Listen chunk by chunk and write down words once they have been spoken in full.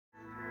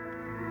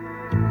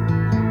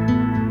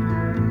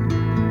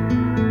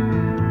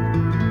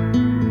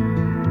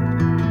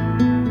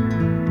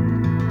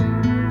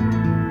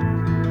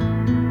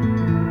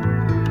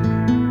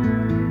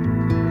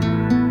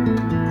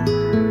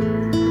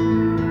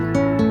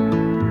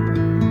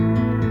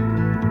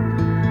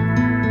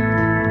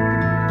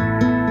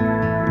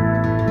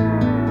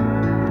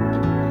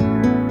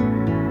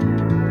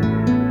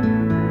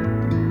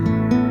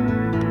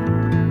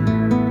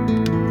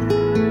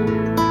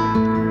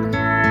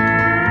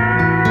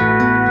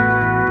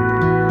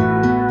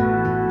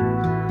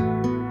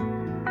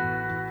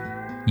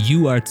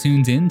You are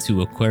tuned in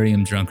to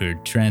Aquarium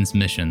Drunkard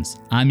Transmissions.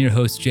 I'm your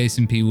host,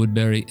 Jason P.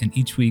 Woodbury, and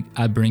each week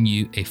I bring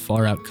you a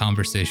far-out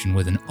conversation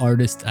with an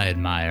artist I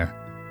admire.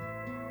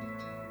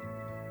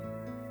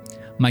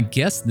 My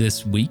guest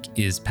this week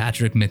is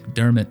Patrick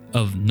McDermott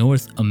of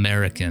North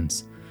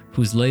Americans,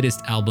 whose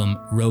latest album,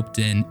 Roped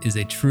In, is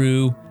a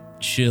true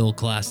chill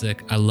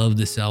classic. I love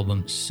this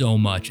album so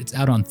much. It's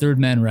out on Third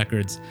Man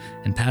Records,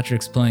 and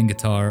Patrick's playing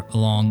guitar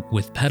along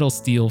with pedal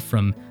steel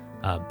from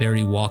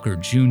Barry Walker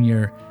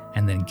Jr.,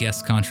 and then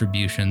guest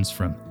contributions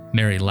from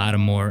Mary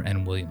Lattimore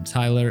and William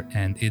Tyler,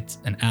 and it's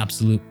an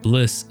absolute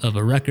bliss of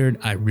a record.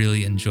 I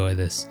really enjoy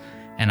this,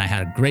 and I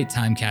had a great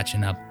time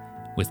catching up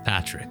with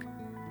Patrick.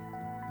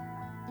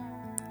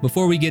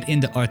 Before we get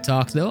into our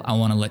talk, though, I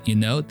want to let you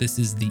know this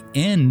is the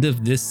end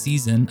of this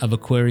season of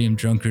Aquarium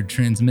Drunkard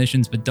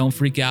Transmissions, but don't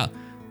freak out.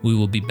 We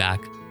will be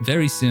back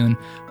very soon.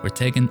 We're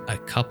taking a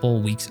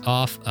couple weeks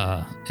off,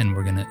 and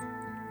we're going to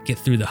get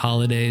through the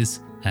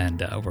holidays,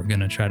 and we're going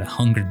to try to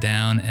hunker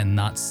down and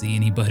not see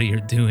anybody or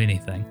do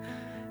anything.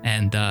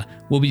 And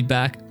we'll be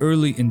back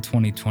early in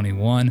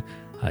 2021.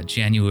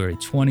 January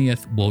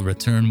 20th, we'll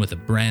return with a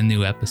brand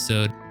new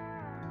episode.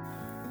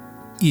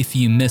 If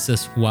you miss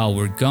us while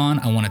we're gone,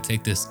 I want to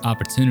take this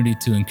opportunity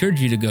to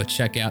encourage you to go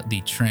check out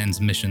the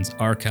Transmissions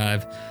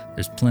Archive.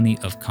 There's plenty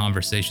of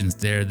conversations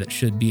there that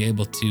should be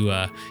able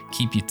to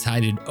keep you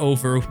tided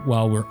over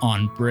while we're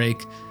on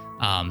break.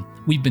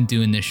 We've been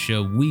doing this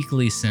show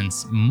weekly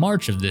since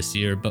March of this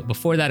year, but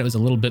before that it was a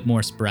little bit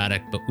more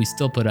sporadic, but we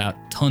still put out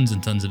tons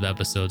and tons of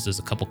episodes. There's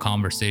a couple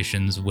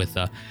conversations with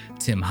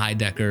Tim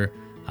Heidecker.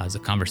 There's a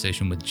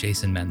conversation with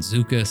Jason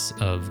Mantzoukas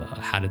of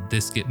How Did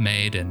This Get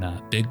Made and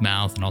Big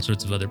Mouth and all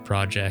sorts of other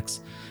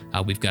projects.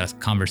 We've got a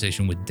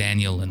conversation with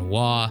Daniel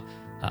Lanois.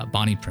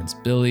 Bonnie Prince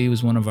Billy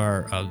was one of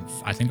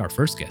I think our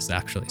first guests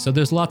actually. So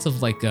there's lots of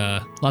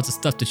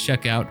stuff to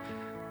check out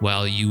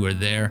while you were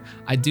there.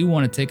 I do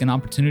want to take an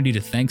opportunity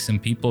to thank some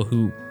people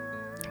who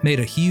made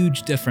a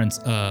huge difference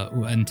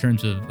in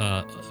terms of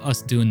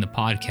us doing the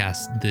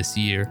podcast this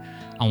year.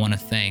 I want to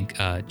thank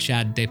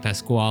Chad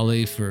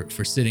DePasquale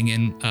for sitting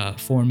in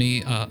for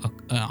me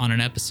on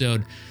an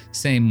episode.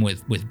 Same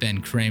with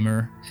Ben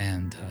Kramer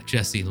and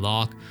Jesse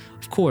Locke.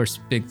 Of course,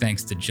 big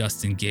thanks to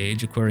Justin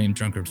Gage, Aquarium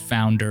Drunkard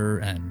founder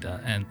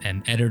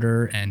and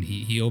editor, and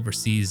he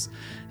oversees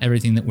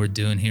everything that we're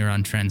doing here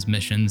on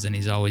Transmissions, and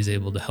he's always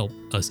able to help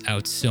us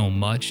out so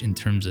much in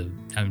terms of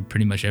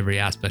pretty much every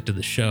aspect of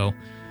the show.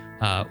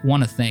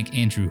 Want to thank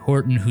Andrew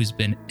Horton, who's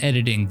been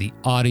editing the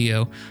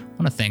audio.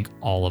 Want to thank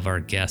all of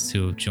our guests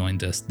who have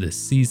joined us this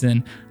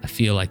season. I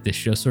feel like this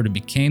show sort of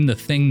became the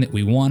thing that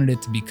we wanted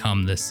it to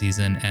become this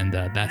season, and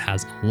that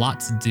has a lot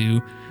to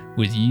do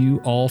with you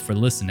all for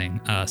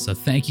listening. So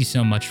thank you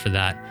so much for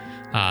that.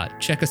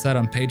 Check us out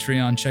on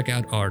Patreon. Check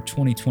out our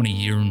 2020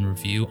 year in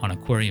review on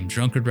Aquarium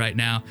Drunkard right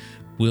now.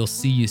 We'll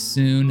see you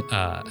soon.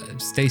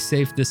 Stay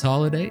safe this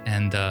holiday,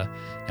 and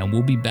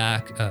we'll be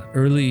back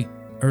early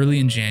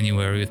in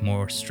January with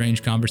more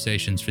strange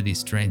conversations for these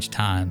strange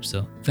times.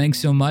 So thanks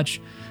so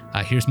much.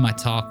 Here's my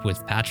talk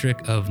with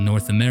Patrick of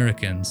North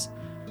Americans.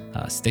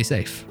 Stay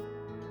safe.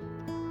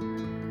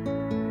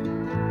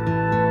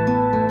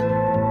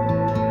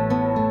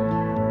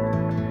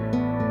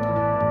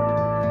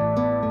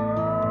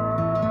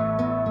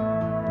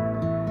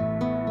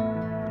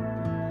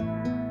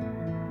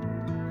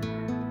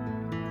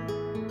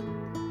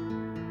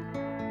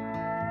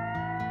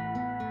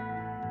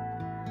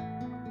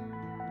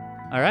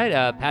 All right,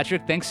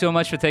 Patrick, thanks so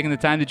much for taking the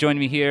time to join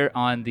me here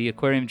on the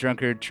Aquarium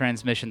Drunkard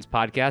Transmissions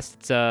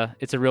podcast.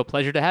 It's a real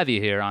pleasure to have you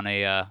here on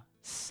a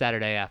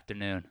Saturday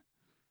afternoon.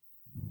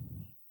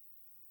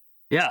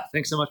 Yeah,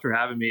 thanks so much for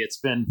having me. It's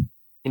been,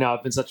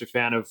 I've been such a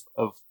fan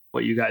of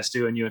what you guys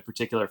do, and you in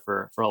particular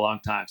for a long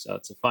time. So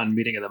it's a fun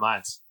meeting of the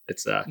minds.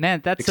 It's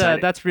man,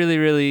 that's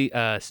really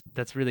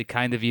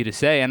kind of you to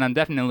say, and I'm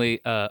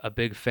definitely a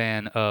big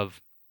fan of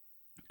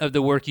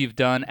the work you've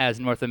done as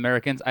North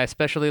Americans. I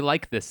especially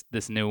like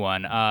this new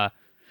one.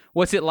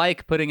 What's it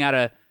like putting out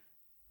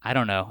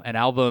an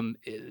album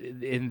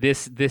in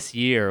this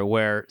year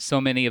where so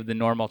many of the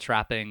normal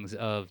trappings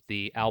of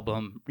the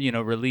album,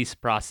 release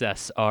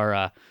process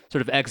are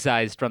sort of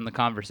excised from the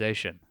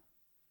conversation?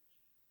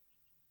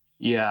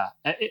 Yeah,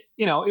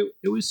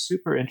 it was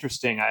super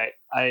interesting.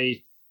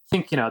 I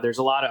think, there's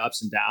a lot of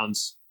ups and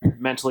downs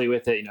mentally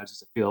with it, just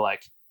to feel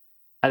like,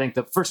 I think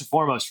the first and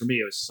foremost for me,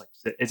 it was just like,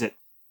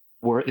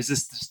 is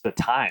this just the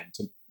time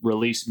to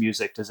release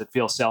music? Does it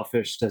feel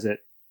selfish? Does it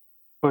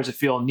or does it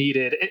feel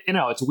needed?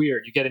 It's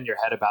weird. You get in your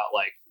head about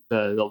like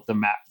the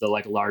map, the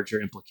like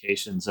larger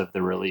implications of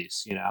the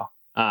release,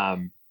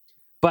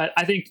 but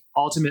I think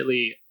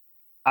ultimately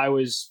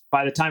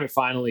by the time it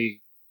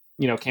finally,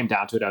 came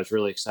down to it, I was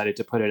really excited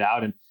to put it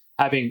out, and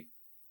having,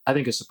 I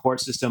think, a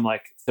support system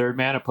like Third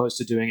Man opposed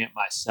to doing it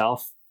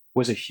myself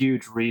was a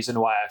huge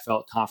reason why I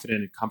felt confident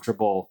and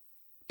comfortable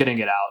getting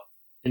it out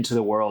into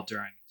the world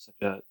during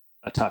such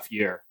a tough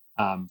year,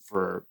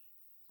 for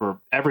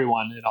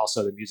everyone, and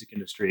also the music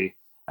industry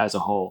as a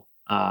whole.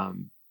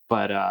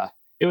 But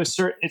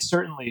it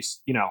certainly,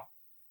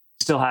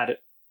 still had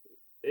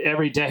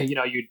every day,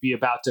 you'd be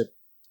about to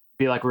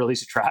be like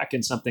release a track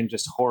and something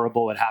just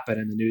horrible would happen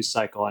in the news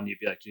cycle, and you'd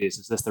be like, geez,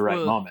 is this the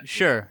right moment?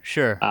 Sure.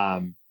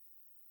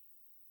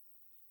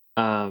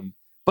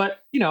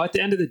 But at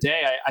the end of the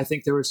day, I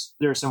think there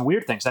were some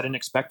weird things I didn't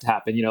expect to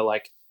happen.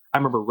 Like I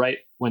remember right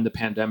when the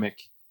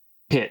pandemic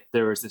hit,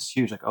 there was this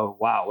huge like, oh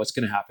wow, what's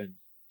going to happen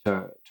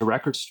to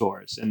record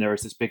stores? And there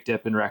was this big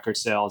dip in record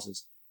sales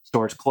as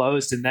stores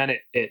closed, and then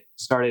it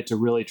started to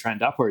really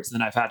trend upwards. And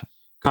then I've had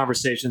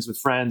conversations with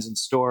friends and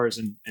stores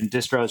and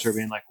distros who are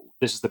being like,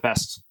 this is the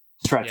best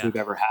stretch we've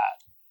ever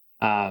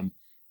had.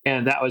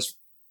 And that was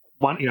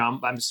one,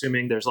 I'm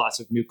assuming there's lots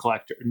of new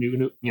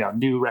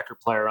record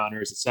player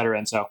owners, et cetera.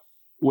 And so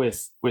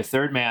with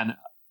Third Man,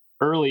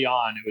 early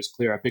on, it was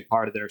clear a big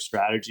part of their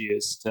strategy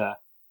is to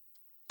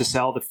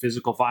sell the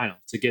physical vinyl,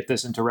 to get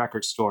this into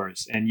record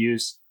stores and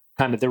use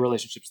kind of the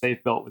relationships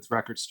they've built with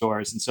record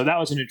stores. And so that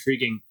was an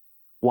intriguing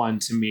one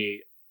to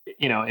me,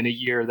 in a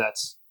year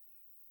that's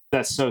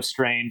so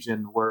strange,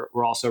 and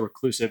we're also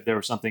reclusive. There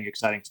was something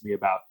exciting to me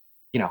about,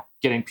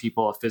 getting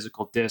people a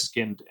physical disc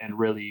and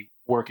really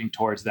working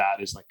towards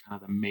that is like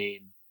kind of the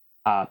main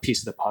piece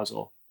of the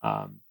puzzle.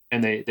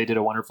 And they did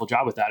a wonderful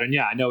job with that. And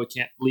yeah, I know we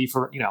can't leave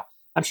for,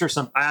 I'm sure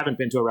I haven't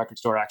been to a record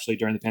store actually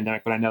during the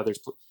pandemic, but I know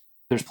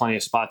there's plenty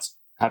of spots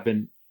have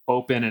been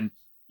open, and,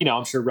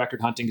 I'm sure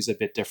record hunting is a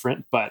bit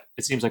different, but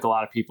it seems like a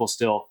lot of people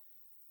still,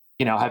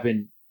 have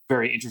been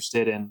very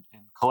interested in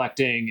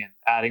collecting and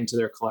adding to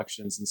their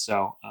collections. And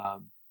so,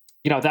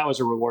 that was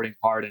a rewarding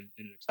part and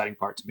an exciting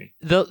part to me.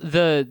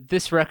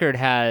 This record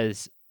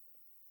has,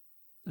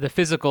 the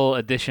physical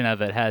edition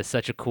of it has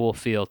such a cool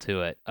feel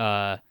to it.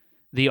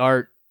 The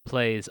art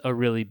plays a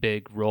really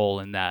big role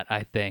in that,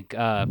 I think.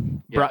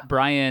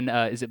 Brian,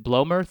 is it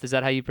Blomerth? Is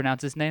that how you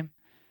pronounce his name?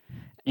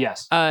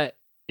 Yes.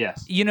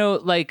 Yes.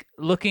 Like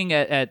looking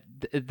at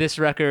this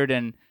record,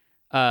 and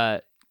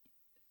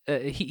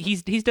he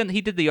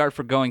did the art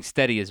for Going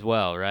Steady as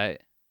well, right?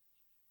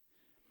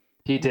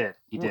 He did.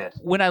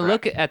 When I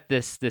look at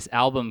this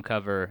album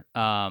cover,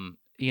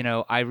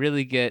 I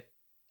really get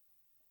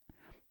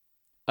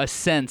a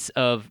sense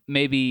of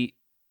maybe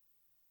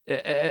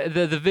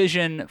the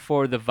vision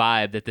for the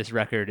vibe that this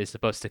record is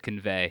supposed to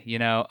convey.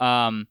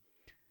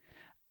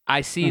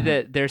 I see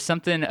that there's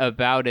something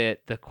about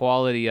it, the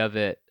quality of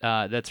it,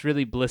 that's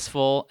really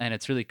blissful, and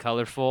it's really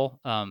colorful.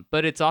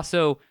 But it's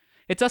also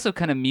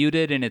kind of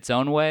muted in its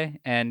own way,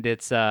 and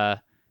it's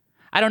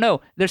I don't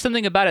know. There's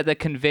something about it that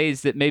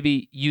conveys that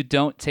maybe you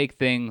don't take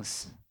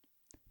things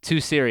too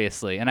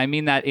seriously, and I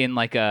mean that in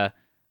like a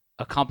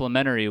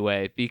complimentary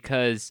way,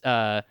 because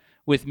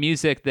with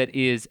music that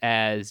is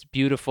as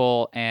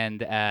beautiful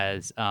and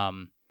as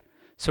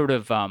sort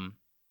of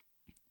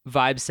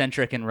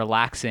vibe-centric and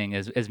relaxing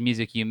as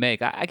music you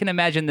make, I can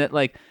imagine that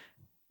like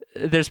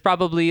there's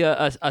probably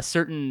a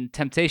certain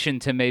temptation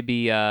to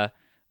maybe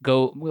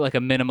go like a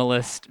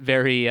minimalist,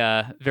 very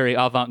very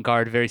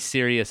avant-garde, very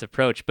serious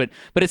approach. But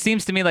it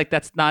seems to me like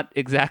that's not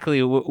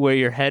exactly where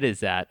your head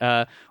is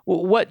at.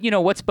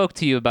 What spoke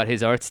to you about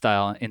his art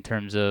style in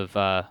terms of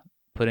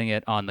putting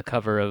it on the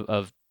cover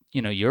of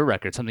your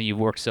record, something you've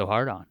worked so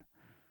hard on?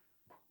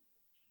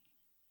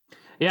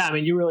 Yeah, I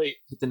mean, you really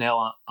hit the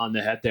nail on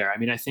the head there. I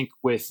mean, I think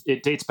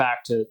it dates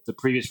back to the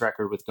previous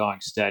record with Going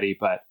Steady,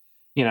 but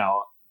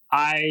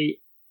I,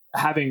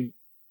 having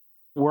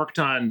worked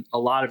on a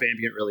lot of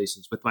ambient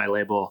releases with my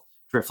label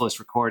Driftless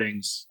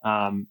Recordings,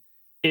 I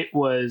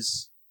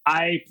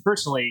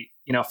personally,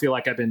 feel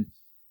like I've been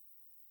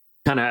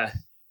kind of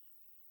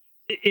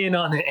in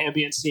on the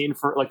ambient scene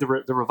for like the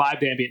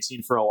revived ambient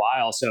scene for a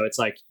while. So it's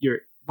like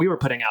we were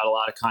putting out a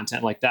lot of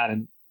content like that,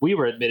 and we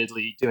were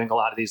admittedly doing a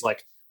lot of these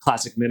like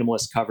classic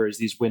minimalist covers,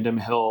 these Windham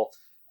Hill,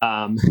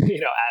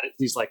 added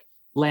these like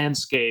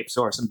landscapes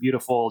or some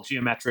beautiful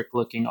geometric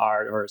looking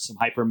art or some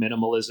hyper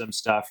minimalism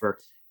stuff.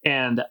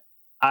 And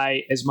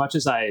as much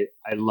as I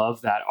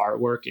love that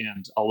artwork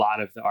and a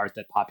lot of the art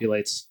that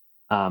populates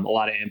a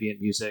lot of ambient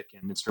music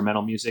and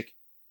instrumental music,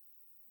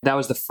 that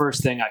was the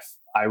first thing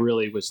I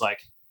really was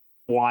like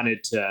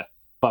wanted to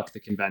buck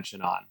the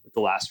convention on with the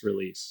last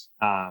release.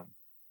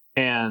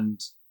 And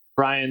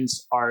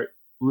Brian's art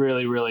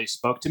really, really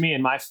spoke to me.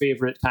 And my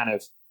favorite kind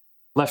of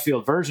left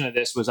field version of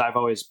this was I've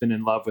always been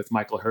in love with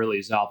Michael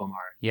Hurley's album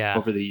art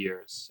over the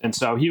years. And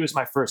so he was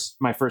my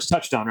first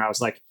touchdown where I was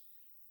like,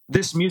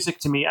 this music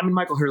to me, I mean,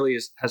 Michael Hurley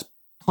has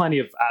plenty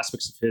of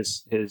aspects of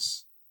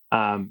his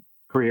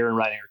career in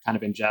writing are kind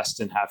of in jest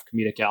and have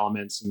comedic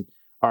elements and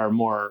are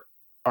more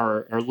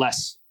are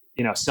less,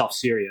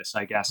 self-serious,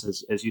 I guess,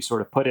 as you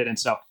sort of put it. And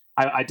so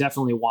I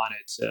definitely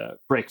wanted to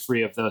break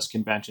free of those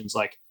conventions.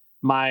 Like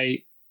my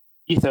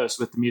ethos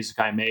with the music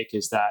I make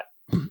is that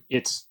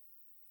it's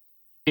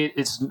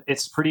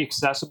pretty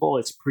accessible.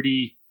 It's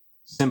pretty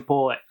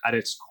simple at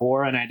its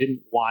core. And I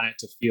didn't want it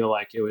to feel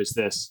like it was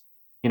this,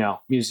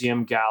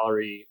 museum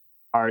gallery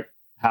art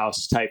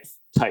house type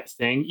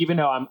thing, even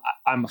though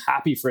I'm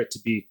happy for it to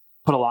be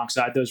put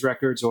alongside those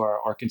records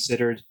or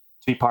considered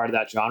to be part of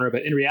that genre.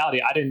 But in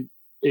reality,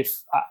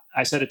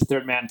 I said it to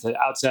Third Man to the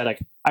outset, like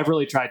I've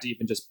really tried to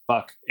even just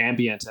buck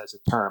ambient as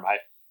a term.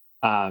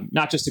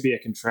 Not just to be a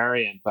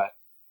contrarian, but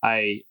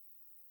I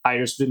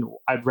just didn't,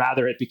 I'd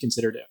rather it be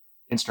considered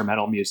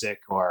instrumental music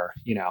or,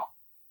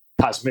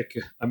 cosmic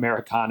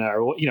Americana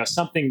or,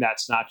 something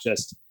that's not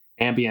just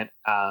ambient.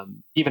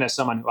 Even as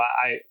someone who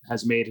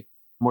has made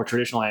more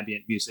traditional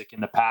ambient music in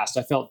the past,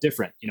 I felt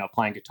different,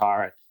 playing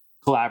guitar and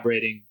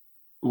collaborating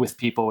with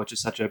people, which is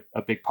such a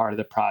big part of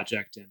the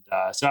project. And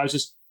so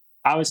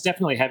I was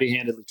definitely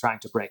heavy-handedly trying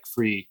to break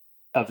free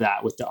of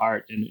that with the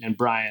art. And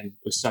Brian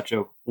was such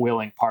a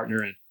willing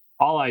partner. And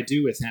all I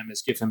do with him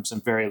is give him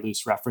some very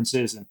loose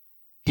references. And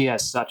he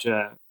has such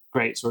a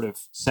great sort of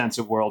sense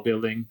of world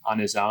building on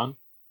his own.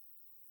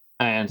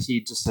 And he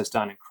just has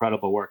done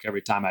incredible work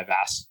every time I've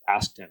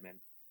asked him. And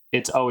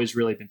it's always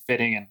really been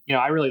fitting. And,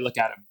 I really look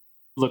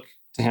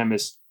to him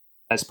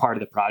as part of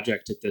the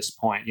project at this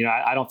point.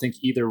 I don't think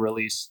either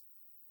release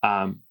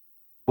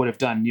would have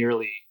done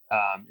nearly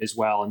as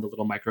well in the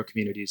little micro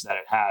communities that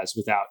it has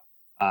without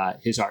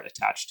his art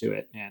attached to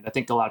it. And I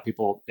think a lot of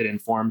people, it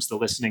informs the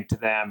listening to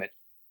them.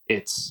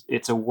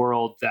 It's a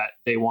world that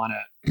they want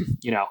to,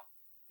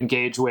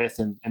 engage with.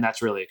 And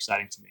that's really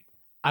exciting to me.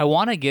 I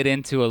want to get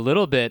into a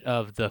little bit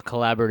of the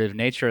collaborative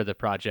nature of the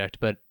project,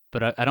 but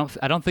I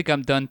don't think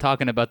I'm done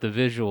talking about the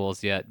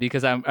visuals yet,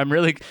 because I'm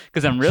really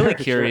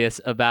curious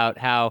about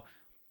how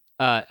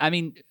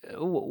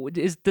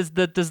does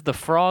the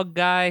frog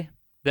guy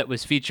that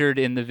was featured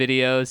in the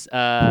videos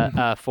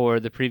for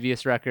the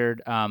previous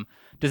record,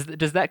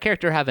 does that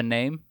character have a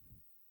name?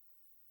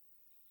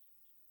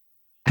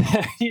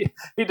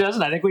 he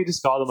doesn't. I think we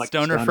just called him like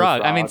Stoner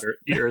Frog. I mean,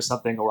 or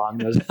something along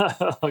those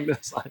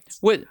lines.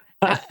 What?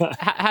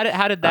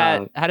 How did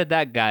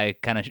that guy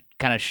kind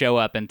of show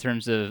up in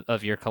terms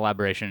of your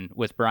collaboration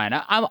with Brian?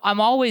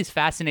 I'm always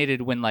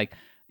fascinated when, like,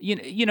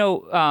 the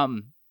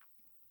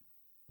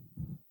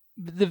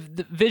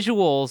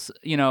visuals,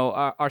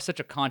 are such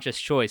a conscious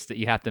choice that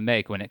you have to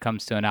make when it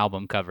comes to an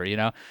album cover.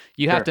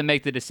 You have to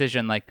make the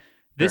decision, like,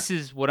 this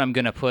is what I'm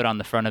going to put on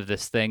the front of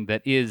this thing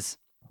that is,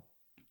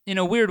 in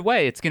a weird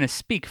way, it's going to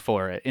speak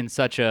for it in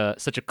such a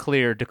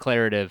clear,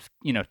 declarative,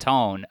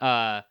 tone.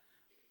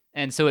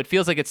 And so it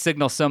feels like it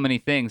signals so many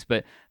things.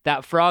 But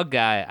that frog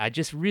guy, I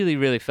just really,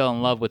 really fell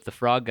in love with the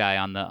frog guy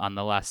on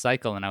the last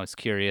cycle, and I was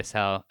curious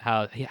how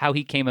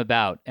he came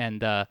about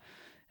and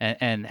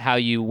how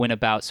you went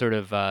about sort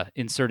of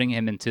inserting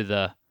him into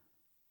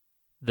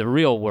the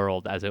real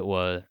world, as it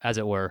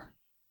were.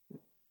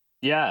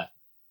 Yeah.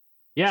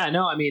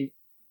 No, I mean,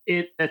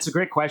 it's a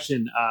great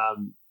question.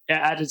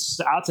 At its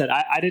outset,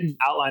 I didn't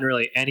outline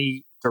really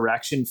any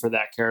direction for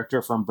that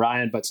character from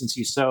Brian, but since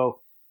he's so,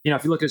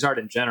 if you look at his art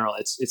in general,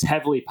 it's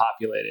heavily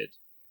populated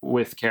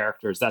with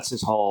characters. That's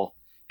his whole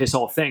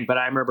thing. But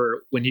I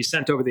remember when he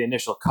sent over the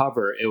initial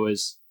cover, it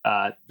was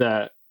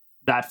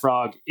that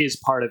frog is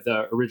part of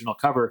the original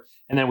cover,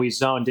 and then we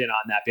zoned in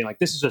on that, being like,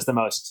 this is just the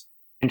most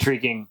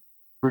intriguing,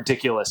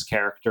 ridiculous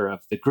character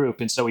of the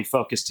group, and so we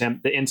focused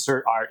him. The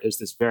insert art is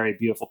this very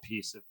beautiful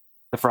piece of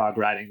the frog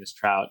riding this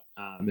trout.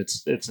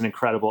 It's an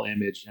incredible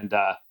image. And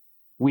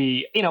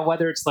we,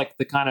 whether it's like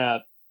the kind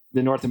of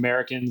the North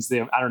Americans,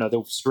 the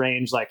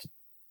strange, like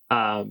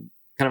kind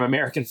of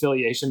American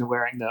affiliation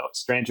wearing the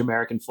strange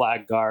American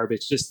flag garb.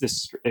 It's just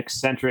this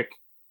eccentric,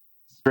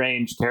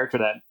 strange character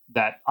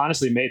that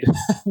honestly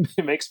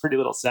makes pretty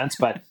little sense.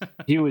 But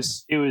it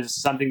was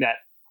something that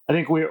I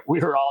think we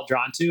were all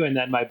drawn to. And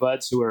then my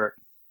buds who were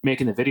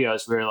making the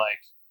videos, we were like,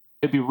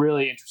 it'd be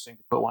really interesting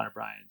to put one of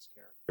Brian's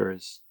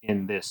characters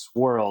in this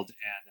world.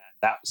 And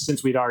that,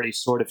 since we'd already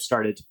sort of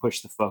started to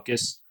push the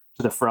focus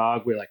to the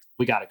frog, we're like,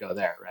 we got to go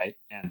there, right?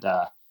 And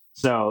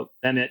so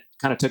then it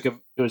kind of took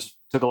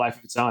a life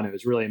of its own. It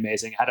was really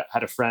amazing.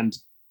 Had a friend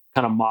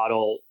kind of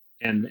model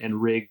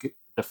and rig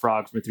the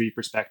frog from a 3D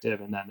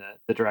perspective, and then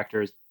the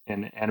directors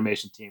and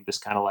animation team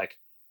just kind of like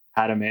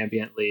had him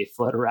ambiently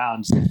float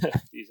around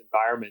these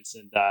environments.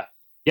 And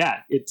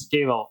it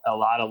gave a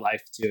lot of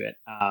life to it.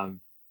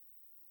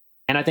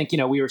 And I think,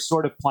 we were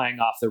sort of playing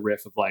off the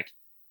riff of like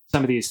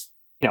some of these,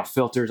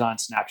 filters on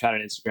Snapchat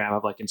and Instagram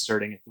of like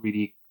inserting a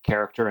 3D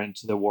character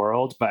into the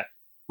world, but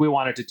we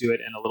wanted to do it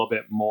in a little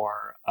bit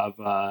more of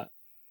a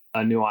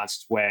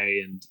nuanced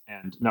way and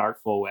an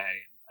artful way.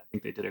 I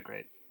think they did a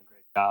great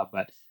job.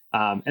 But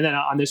and then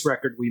on this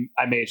record,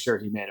 I made sure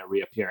he made a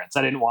reappearance.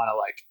 I didn't want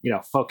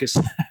to focus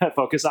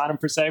on him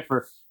per se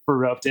for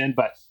Roped In,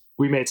 but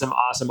we made some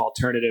awesome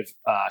alternative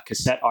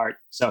cassette art.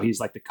 So he's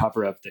like the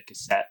cover of the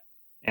cassette,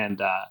 and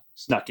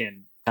snuck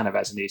in kind of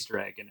as an Easter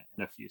egg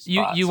in a few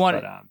spots.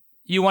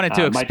 You wanted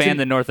to my expand two-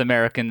 the North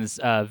Americans'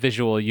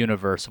 visual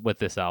universe with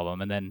this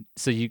album, and then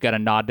so you got a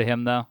nod to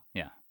him though.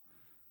 Yeah.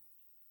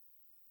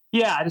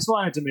 Yeah, I just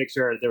wanted to make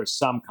sure there was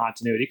some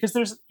continuity because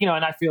there's,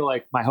 and I feel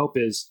like my hope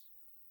is,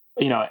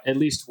 at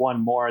least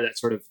one more that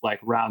sort of like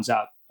rounds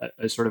out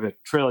a sort of a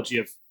trilogy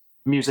of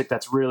music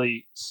that's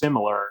really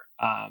similar,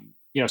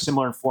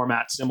 similar in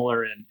format,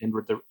 similar in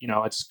the,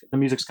 it's the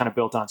music's kind of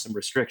built on some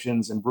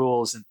restrictions and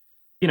rules, and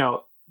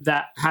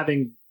that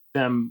having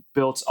them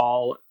built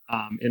all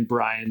in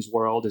Brian's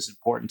world is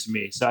important to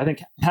me. So I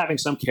think having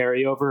some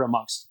carryover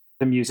amongst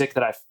the music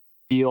that I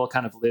feel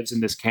kind of lives in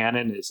this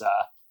canon is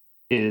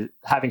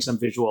having some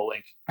visual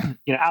link,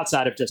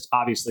 outside of just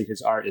obviously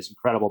his art is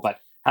incredible, but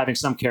having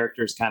some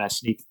characters kind of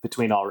sneak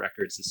between all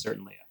records is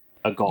certainly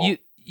a goal.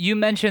 You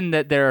mentioned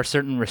that there are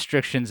certain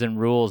restrictions and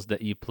rules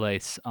that you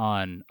place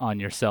on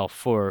yourself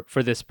for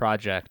this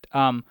project.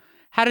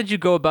 How did you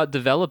go about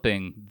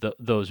developing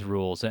those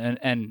rules?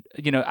 And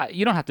you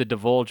don't have to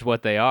divulge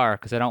what they are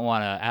because I don't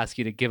want to ask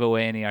you to give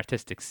away any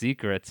artistic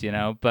secrets,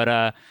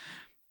 But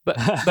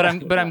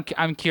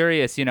I'm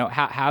curious,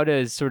 how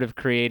does sort of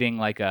creating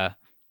like a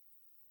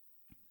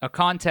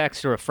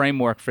context or a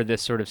framework for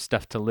this sort of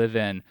stuff to live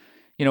in,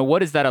 what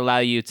does that allow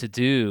you to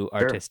do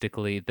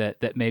artistically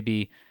that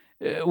maybe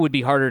would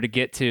be harder to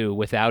get to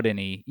without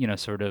any,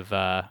 sort of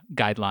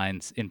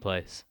guidelines in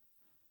place?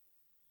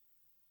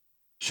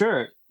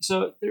 Sure.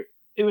 So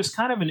it was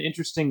kind of an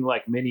interesting,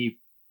 like mini,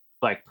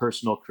 like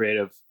personal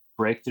creative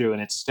breakthrough,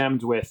 and it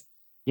stemmed with,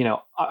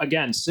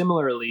 again,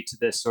 similarly to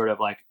this sort of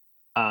like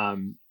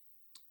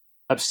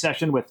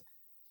obsession with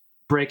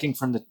breaking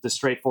from the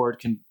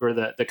straightforward or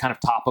the kind of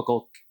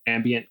topical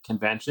ambient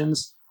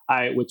conventions.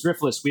 With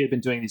Driftless, we had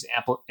been doing these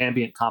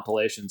ambient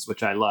compilations,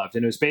 which I loved,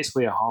 and it was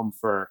basically a home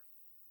for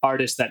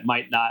artists that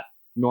might not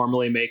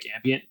normally make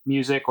ambient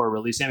music or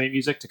release ambient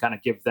music to kind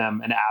of give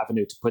them an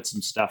avenue to put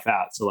some stuff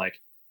out. So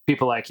like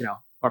people like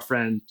our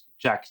friend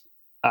Jack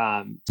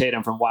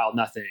Tatum from Wild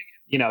Nothing,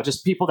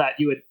 just people that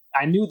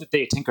I knew that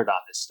they tinkered on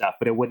this stuff,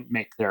 but it wouldn't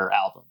make their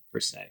album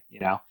per se,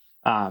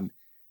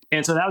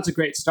 and so that was a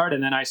great start.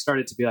 And then I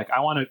started to be like, I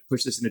want to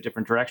push this in a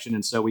different direction.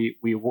 And so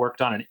we worked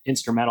on an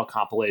instrumental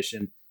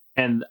compilation,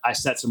 and I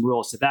set some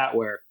rules to that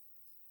where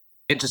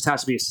it just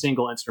has to be a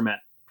single instrument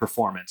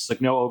performance,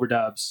 like no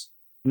overdubs,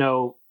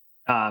 no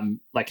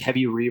like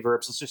heavy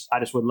reverbs. I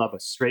just would love a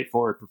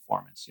straightforward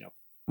performance.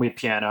 We had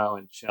piano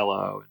and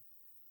cello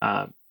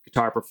and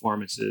guitar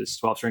performances,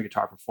 12-string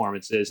guitar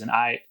performances. And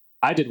I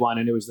did one,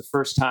 and it was the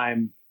first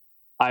time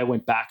I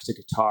went back to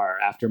guitar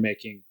after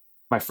making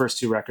my first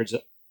two records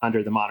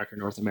under the moniker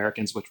North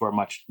Americans, which were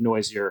much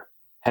noisier,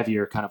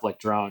 heavier, kind of like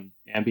drone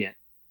ambient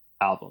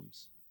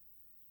albums.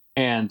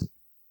 And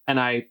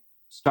I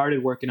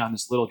started working on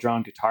this little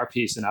drone guitar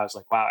piece, and I was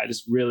like, wow,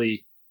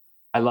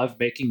 I love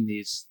making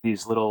these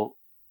little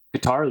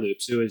guitar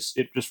loops.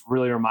 It just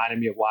really reminded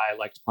me of why I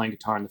liked playing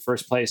guitar in the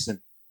first place, and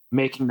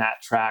making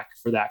that track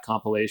for that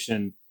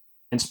compilation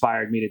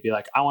inspired me to be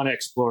like, I want to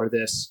explore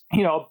this,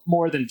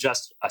 more than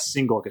just a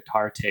single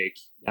guitar take.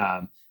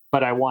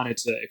 But I wanted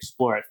to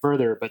explore it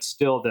further, but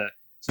still the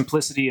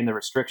simplicity and the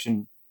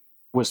restriction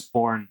was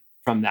born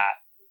from that,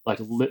 like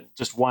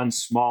just one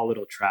small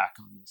little track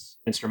on this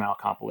instrumental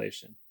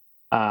compilation.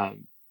 So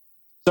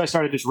I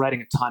started just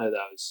writing a ton of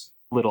those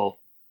little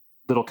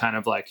kind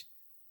of like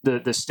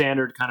the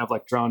standard kind of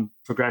like drone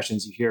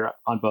progressions you hear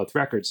on both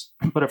records.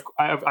 But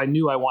I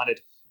knew I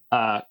wanted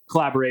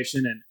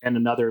collaboration and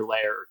another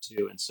layer or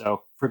two. And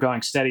so for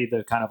Going Steady,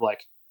 the kind of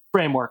like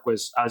framework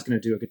was I was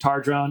going to do a guitar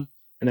drone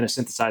and then a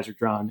synthesizer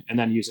drone, and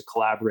then use a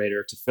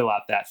collaborator to fill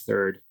out that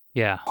third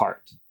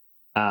part.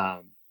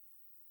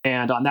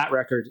 And on that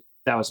record,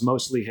 that was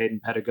mostly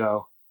Hayden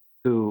Pedigo,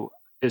 who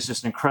is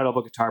just an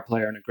incredible guitar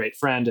player and a great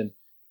friend. And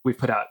we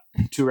put out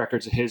 2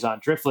 records of his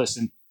on Driftless.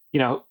 And,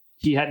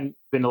 he hadn't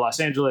been to Los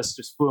Angeles,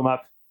 just flew him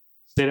up,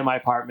 stayed in my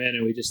apartment,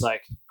 and we just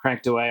like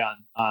cranked away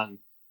on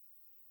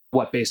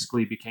what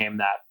basically became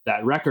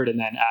that record,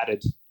 and then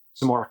added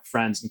some more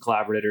friends and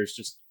collaborators,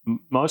 just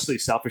mostly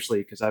selfishly,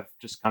 because I've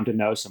just come to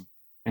know some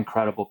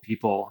incredible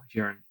people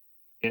here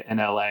in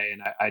LA,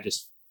 and I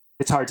just,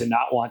 it's hard to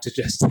not want to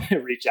just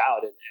reach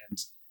out and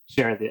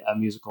share a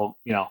musical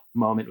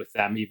moment with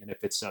them, even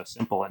if it's so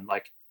simple. And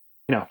like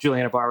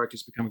Juliana Barwick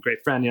has become a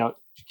great friend.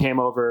 She came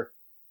over.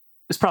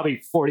 It's probably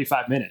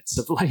 45 minutes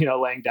of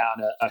laying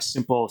down a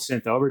simple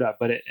synth overdub,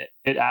 but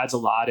it adds a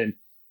lot. And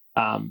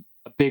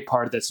a big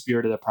part of the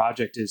spirit of the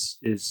project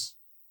is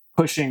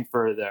pushing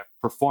for the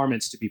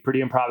performance to be pretty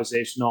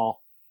improvisational,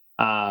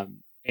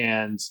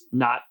 and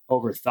not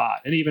overthought.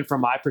 And even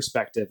from my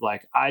perspective,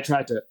 like I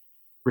tried to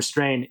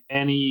restrain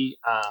any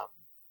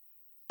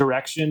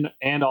direction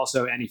and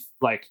also any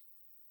like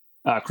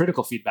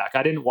critical feedback.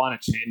 I didn't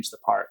want to change the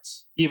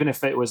parts, even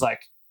if it was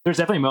like, there's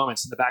definitely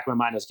moments in the back of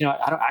my mind was,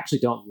 I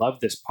don't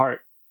love this part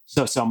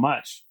so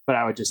much, but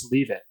I would just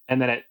leave it.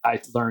 And then I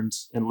learned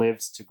and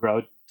lived to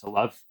grow to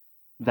love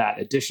that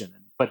addition.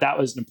 But that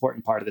was an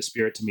important part of the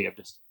spirit to me of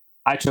just,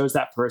 I chose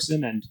that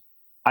person and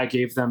I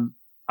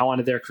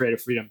wanted their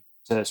creative freedom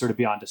to sort of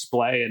be on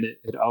display, and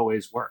it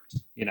always worked.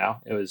 You know,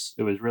 it was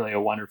really a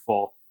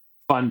wonderful,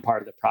 fun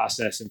part of the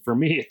process. And for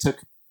me, it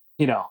took,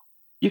 you know,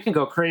 you can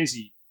go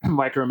crazy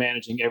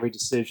micromanaging every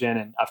decision,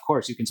 and of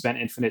course, you can spend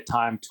infinite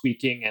time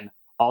tweaking and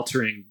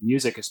altering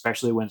music,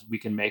 especially when we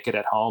can make it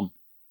at home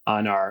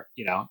on our,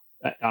 you know,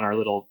 on our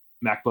little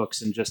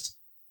MacBooks and just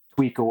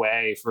tweak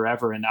away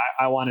forever. And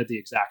I wanted the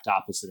exact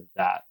opposite of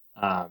that,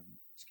 to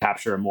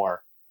capture a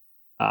more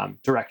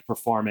direct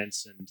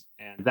performance,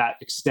 and that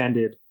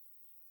extended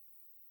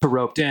to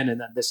Roped In. And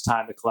then this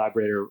time the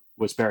collaborator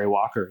was Barry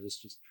Walker, this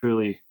just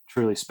truly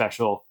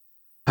special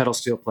pedal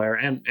steel player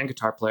and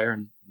guitar player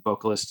and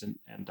vocalist, and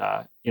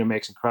you know,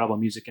 makes incredible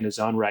music in his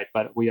own right.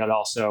 But we had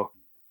also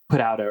put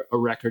out a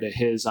record of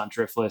his on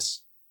Driftless,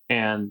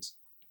 and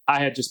I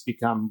had just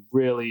become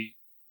really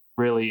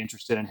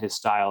interested in his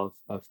style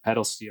of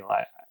pedal steel.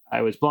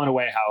 I was blown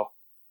away how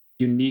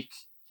unique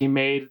he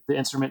made the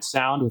instrument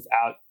sound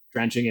without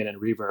drenching it in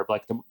reverb,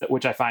 like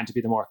which I find to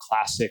be the more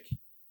classic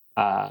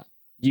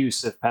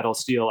use of pedal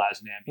steel as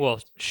an ambient. Well,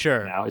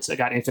 sure. You know, it's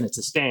got infinite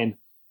sustain.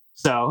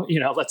 So, you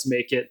know, let's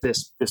make it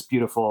this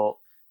beautiful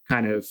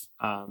kind of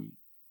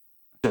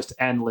just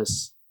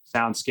endless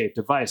soundscape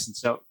device. And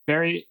so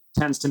Barry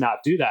tends to not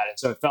do that. And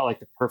so it felt like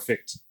the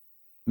perfect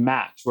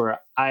match where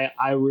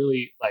I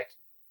really like,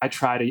 I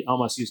try to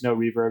almost use no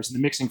reverbs in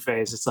the mixing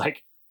phase. It's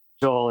like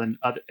Joel and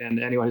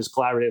anyone who's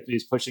collaborated with me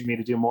is pushing me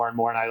to do more and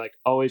more. And I like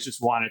always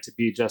just want it to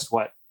be just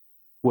what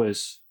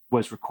was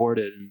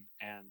recorded.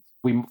 And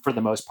we, for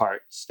the most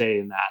part, stay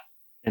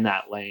in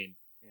that lane.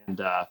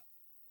 And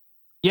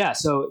yeah,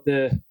 so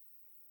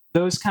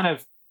those kind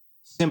of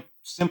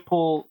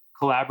simple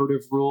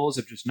collaborative rules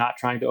of just not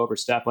trying to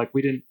overstep. Like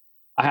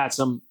I had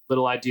some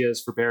little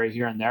ideas for Barry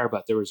here and there,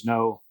 but there was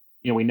no,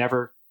 you know, we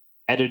never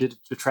edited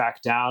the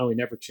track down. We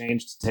never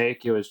changed the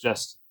take. It was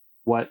just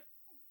what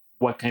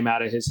came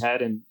out of his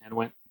head and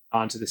went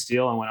onto the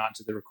steel and went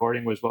onto the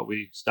recording was what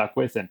we stuck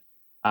with. And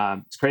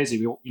it's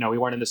crazy. We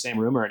weren't in the same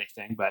room or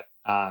anything, but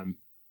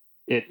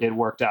it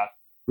worked out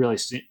really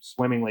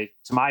swimmingly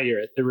to my ear.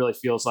 It really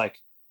feels like,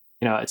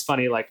 you know, it's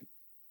funny, like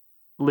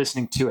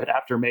listening to it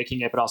after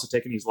making it, but also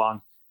taking these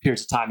long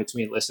periods of time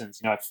between listens.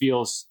 You know, it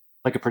feels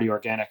like a pretty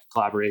organic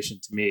collaboration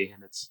to me.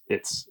 And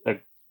it's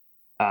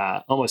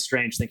almost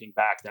strange thinking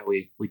back that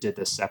we did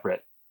this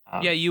separate.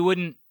 Yeah, you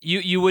wouldn't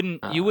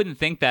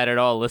think that at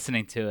all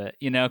listening to it,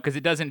 you know, because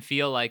it doesn't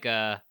feel like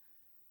a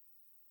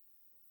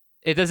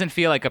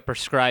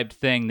prescribed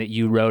thing that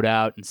you wrote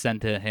out and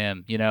sent to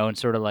him, you know, and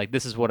sort of like,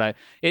 this is what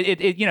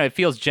it you know, it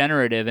feels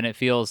generative and it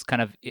feels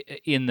kind of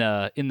in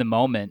the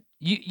moment.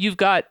 You've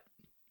got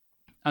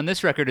on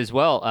this record as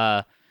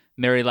well,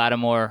 Mary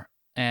Lattimore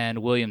and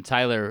William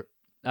Tyler,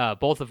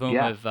 both of whom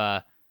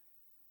have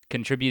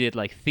contributed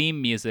like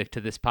theme music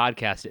to this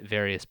podcast at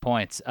various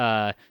points.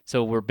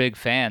 So we're big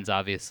fans,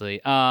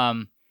 obviously.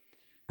 You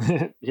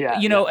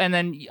know, and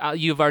then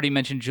you've already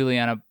mentioned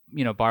Juliana,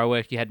 you know,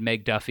 Barwick. You had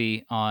Meg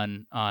Duffy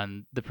on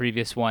the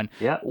previous one.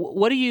 Yeah.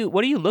 What do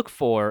you look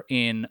for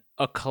in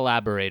a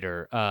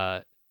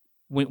collaborator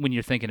when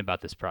you're thinking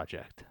about this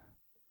project?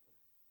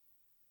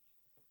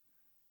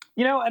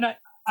 You know, and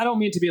I don't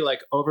mean to be like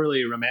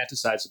overly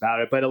romanticized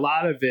about it, but a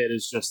lot of it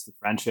is just the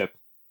friendship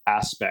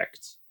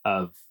aspect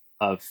of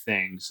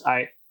things.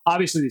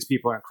 Obviously these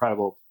people are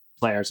incredible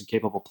players and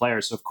capable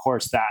players. So of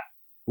course that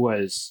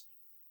was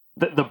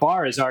the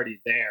bar is already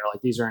there.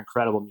 Like these are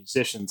incredible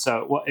musicians.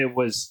 So it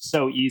was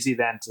so easy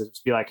then to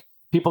just be like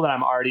people that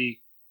I'm already,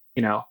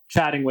 you know,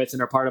 chatting with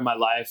and are part of my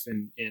life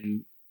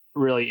and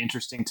really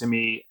interesting to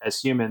me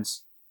as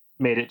humans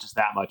made it just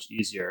that much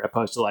easier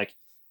opposed to like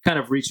kind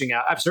of reaching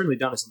out. I've certainly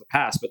done this in the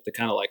past, but the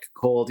kind of like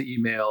cold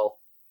email,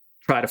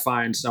 try to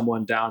find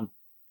someone down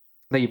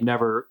that you've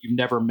never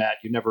met,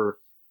 you've never,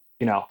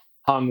 you know,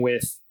 hung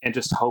with, and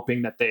just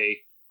hoping that they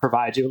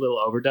provide you a little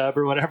overdub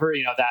or whatever,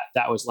 you know,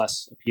 that was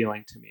less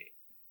appealing to me.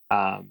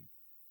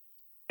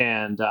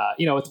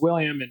 You know, with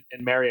William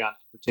and Mary in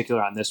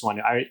particular on this one,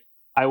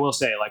 I will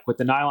say, like with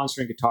the nylon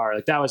string guitar,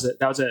 like that was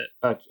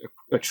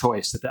a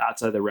choice at the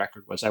outside of the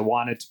record was I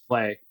wanted to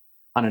play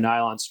on a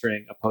nylon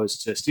string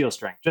opposed to steel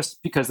string,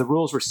 just because the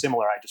rules were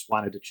similar. I just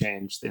wanted to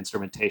change the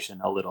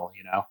instrumentation a little,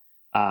 you know.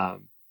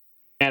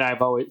 And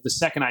I've always, the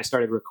second I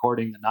started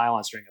recording the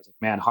nylon string, I was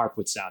like, man, harp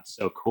would sound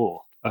so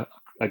cool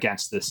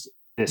against this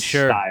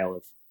sure.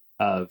 style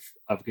of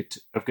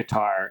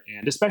guitar,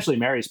 and especially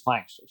Mary's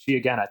playing. She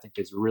again, I think,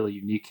 is a really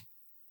unique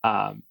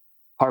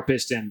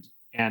harpist, and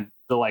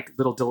the like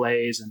little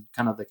delays and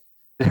kind of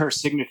her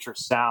signature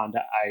sound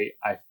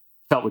I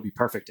felt would be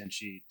perfect, and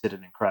she did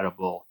an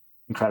incredible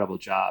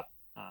job.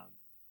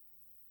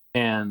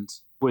 And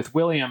with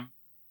William,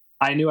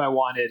 I knew I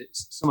wanted,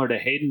 similar to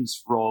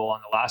Hayden's role on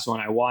the last one,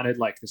 I wanted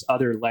like this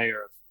other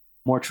layer of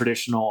more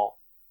traditional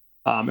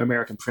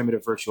American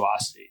primitive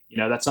virtuosity. You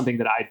know, that's something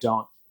that I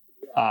don't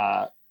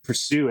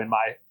pursue in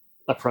my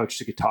approach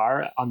to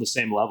guitar on the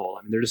same level.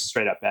 I mean, they're just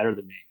straight up better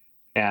than me.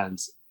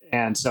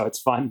 And so it's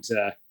fun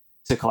to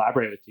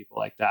collaborate with people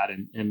like that.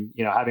 And,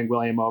 you know, having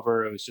William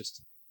over, it was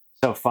just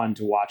so fun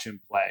to watch him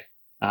play.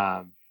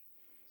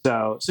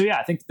 So yeah,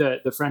 I think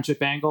the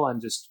friendship angle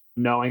and just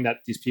knowing that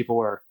these people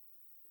were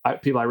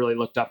people I really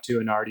looked up to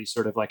and already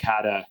sort of like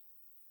had a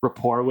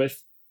rapport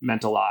with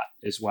meant a lot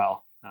as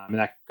well. And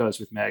that goes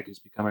with Meg, who's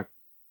become a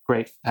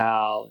great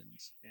pal.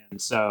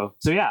 And so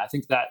yeah, I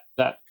think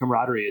that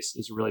camaraderie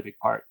is a really big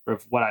part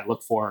of what I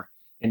look for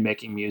in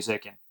making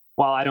music. And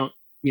while I don't,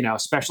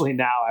 especially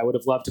now, I would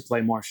have loved to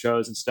play more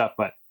shows and stuff,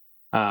 but,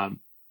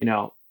 you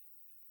know,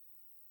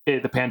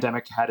 the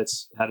pandemic had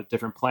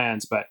different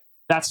plans, but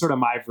that's sort of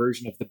my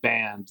version of the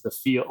band, the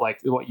feel, like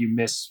what you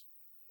miss,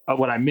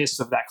 what I miss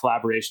of that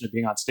collaboration of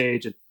being on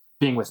stage and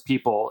being with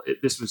people.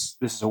 This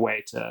is a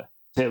way to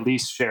at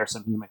least share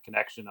some human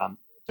connection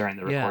during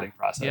the recording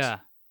process. Yeah.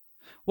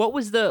 What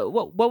was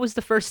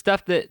the first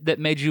stuff that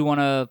made you want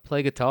to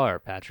play guitar,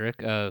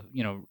 Patrick?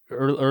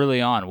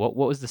 Early on, what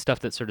was the stuff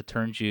that sort of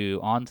turned you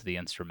on to the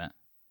instrument?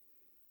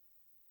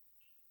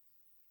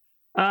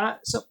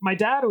 So my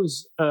dad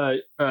was a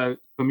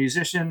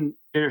musician.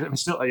 I'm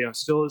still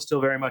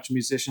very much a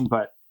musician,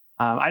 but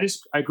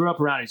I grew up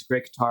around. He's a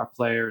great guitar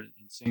player and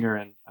singer,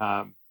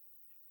 and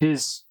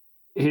his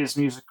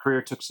music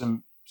career took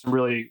some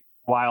really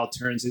wild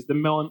turns.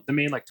 The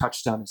main like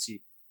touchstone is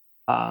he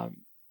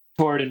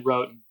toured and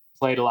wrote and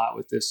played a lot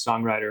with this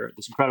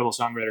incredible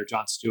songwriter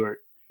John Stewart,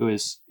 who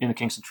is in the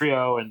Kingston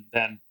Trio, and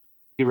then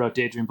he wrote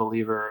 "Daydream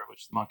Believer,"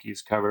 which the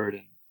Monkees covered,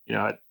 and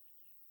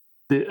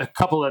a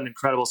couple of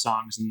incredible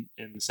songs in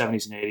the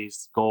 70s and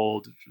 80s.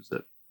 "Gold," which was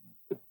a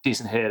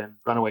decent hit, and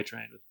 "Runaway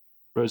Train" with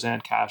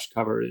Roseanne Cash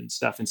covered and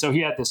stuff. And so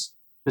he had this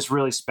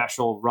really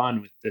special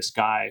run with this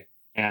guy,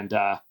 and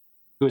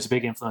who was a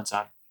big influence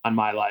on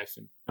my life.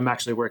 And I'm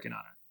actually working on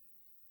a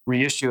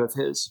reissue of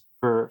his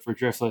for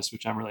Driftless,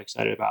 which I'm really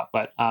excited about.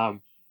 But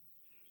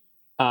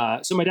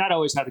so my dad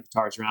always had the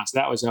guitars around, so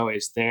that was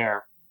always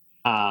there.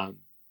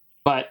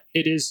 But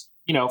it is,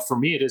 for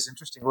me, it is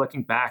interesting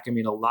looking back. I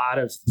mean, a lot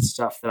of the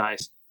stuff that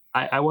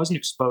I wasn't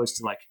exposed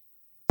to, like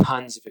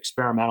tons of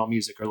experimental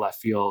music or left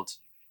field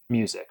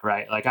music,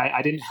 right? Like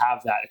I didn't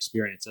have that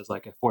experience as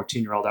like a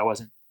 14-year-old. I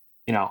wasn't,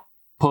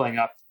 pulling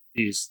up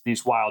these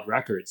wild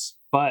records.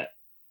 But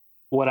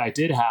what I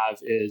did have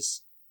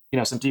is,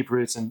 some deep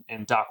roots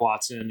in Doc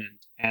Watson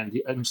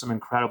and some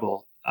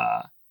incredible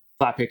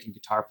flat picking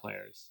guitar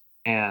players.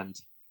 And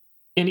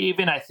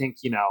even I think,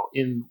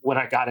 in when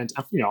I got into,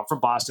 from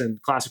Boston,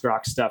 classic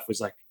rock stuff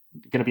was like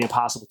going to be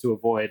impossible to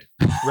avoid.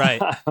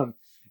 Right.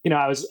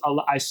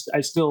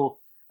 I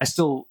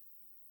still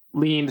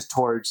leaned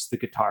towards the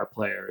guitar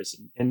players,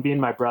 and me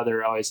and my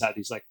brother always had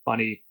these like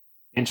funny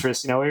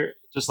interests. We were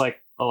just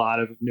like a lot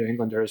of New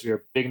Englanders. We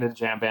were big into the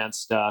jam band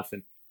stuff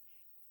and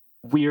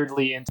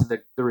weirdly into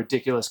the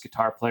ridiculous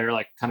guitar player,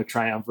 like kind of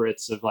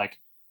triumvirates of like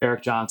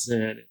Eric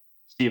Johnson and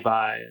Steve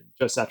Vai and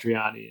Joe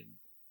Satriani, and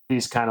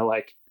these kind of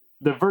like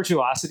the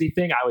virtuosity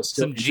thing. I was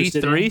still some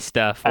G3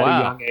 stuff at a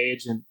young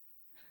age, and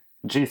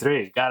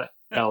G3, gotta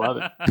love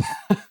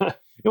it.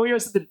 We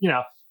always the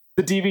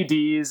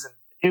DVDs,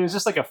 and it was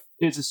just like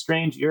it's a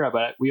strange era,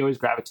 but we always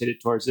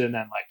gravitated towards it. And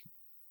then like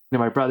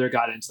my brother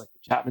got into like the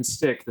Chapman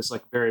stick, this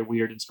like very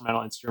weird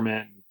instrumental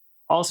instrument, and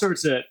all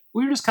sorts of.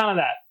 We were just kind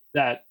of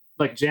that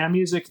like jam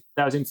music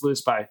that was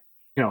influenced by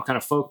kind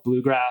of folk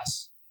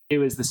bluegrass. It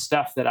was the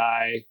stuff that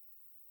I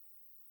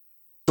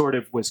sort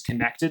of was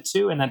connected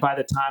to. And then by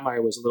the time I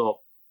was a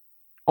little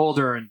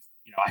older and,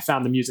 I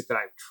found the music that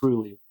I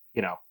truly,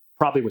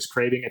 probably was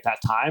craving at that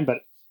time, but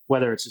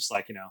whether it's just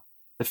like,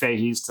 the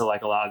Fahey's to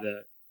like a lot of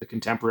the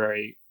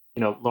contemporary,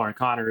 Lauren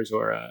Connors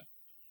or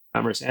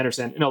Emerson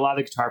Anderson, a lot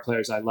of the guitar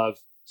players I love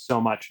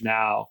so much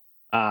now.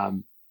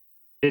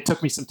 It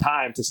took me some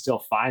time to still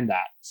find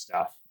that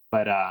stuff,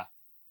 but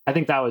I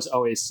think that was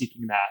always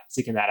seeking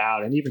that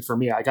out. And even for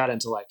me, I got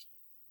into like,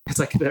 it's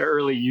like the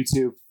early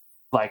YouTube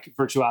like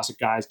virtuosic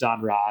guys,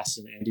 Don Ross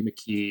and Andy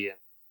McKee,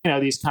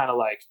 and these kind of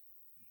like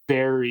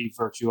very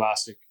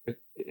virtuosic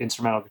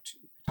instrumental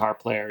guitar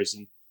players.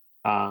 And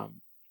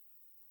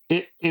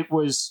it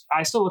was,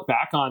 I still look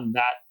back on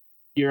that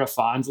era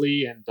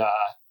fondly, and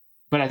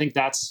but I think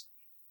that's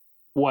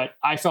what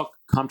I felt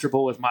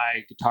comfortable with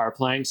my guitar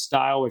playing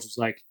style, which was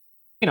like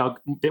a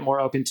bit more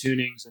open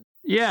tunings. And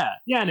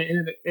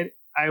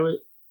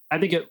I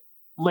think it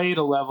laid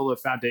a level of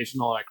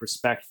foundational like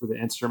respect for the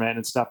instrument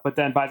and stuff. But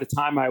then by the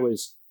time I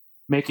was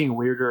making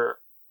weirder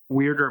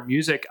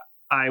music,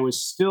 I was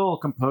still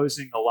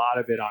composing a lot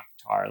of it on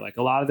guitar. Like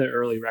a lot of the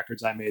early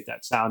records I made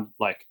that sound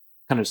like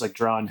kind of just like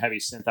drone heavy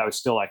synth, I was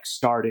still like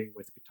starting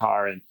with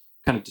guitar and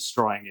kind of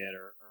destroying it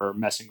or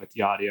messing with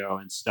the audio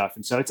and stuff.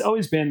 And so it's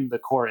always been the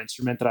core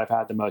instrument that I've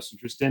had the most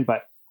interest in.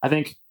 But I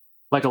think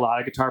like a lot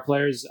of guitar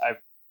players,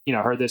 I've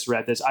heard this,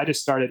 read this. I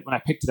just started, when I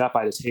picked it up,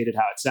 I just hated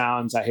how it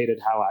sounds. I hated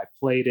how I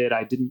played it.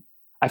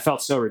 I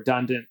felt so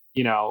redundant.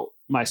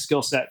 My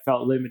skill set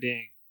felt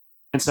limiting.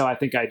 And so I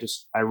think I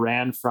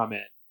ran from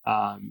it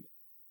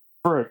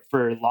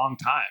for a long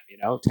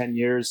time, 10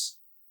 years.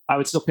 I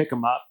would still pick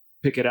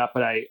it up,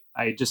 but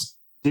I just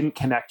didn't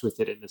connect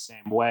with it in the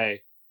same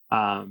way.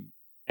 And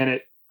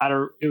it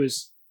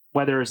was,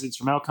 whether it was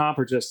instrumental comp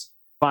or just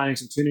finding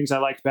some tunings I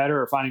liked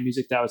better or finding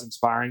music that was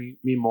inspiring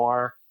me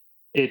more,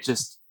 it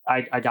just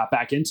I got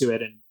back into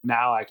it, and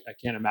now I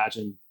can't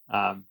imagine,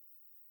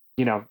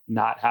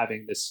 not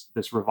having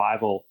this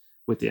revival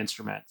with the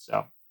instrument.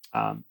 So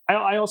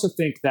I also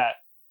think that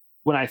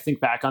when I think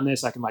back on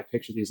this, I can like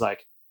picture these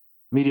like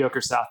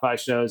mediocre South by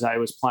shows I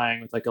was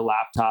playing with like a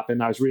laptop,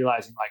 and I was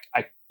realizing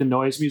like the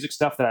noise music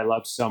stuff that I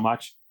loved so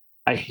much,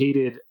 I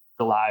hated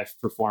the live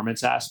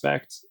performance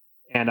aspect,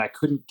 and I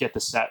couldn't get the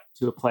set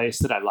to a place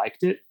that I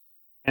liked it.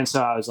 And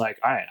so I was like,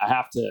 all right, I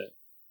have to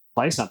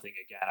play something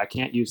again. I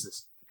can't use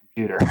this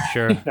computer.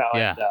 Sure.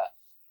 Yeah. And,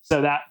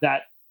 so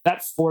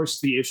that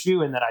forced the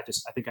issue. And then I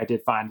think I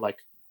did find like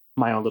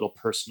my own little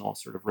personal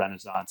sort of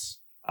renaissance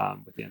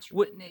with the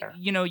instrument.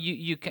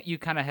 You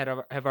kind of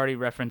have already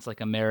referenced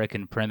like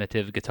American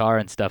primitive guitar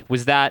and stuff.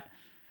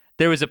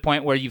 There was a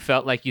point where you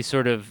felt like you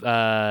sort of,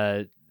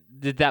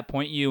 did that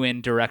point you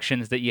in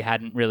directions that you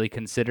hadn't really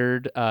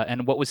considered?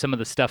 And what was some of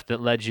the stuff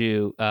that led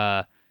you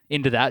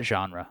into that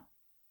genre?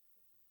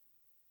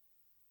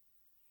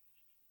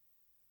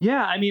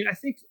 Yeah, I mean, I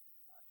think,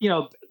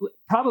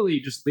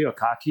 probably just Leo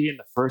Kottke in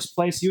the first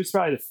place. He was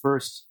probably the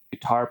first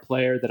guitar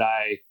player that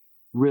I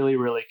really,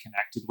 really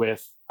connected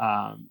with.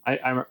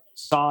 I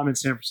saw him in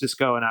San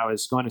Francisco, and I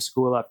was going to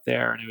school up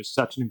there, and it was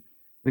such an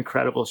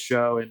incredible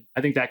show. And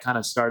I think that kind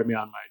of started me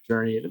on my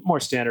journey. More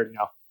standard,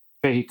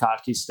 Fahey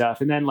Kottke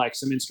stuff, and then like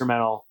some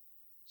instrumental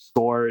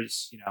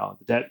scores,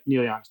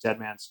 Neil Young's Dead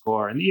Man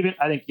score. And even,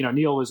 I think,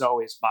 Neil was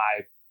always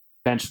my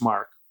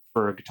benchmark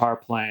for guitar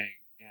playing.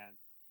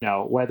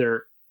 And,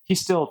 whether he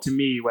still, to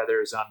me, whether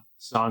it was on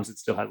songs that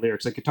still had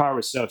lyrics, like guitar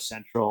was so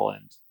central.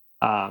 And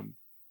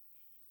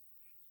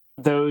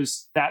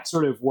that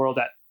sort of world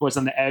that was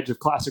on the edge of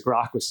classic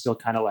rock was still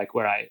kind of like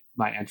where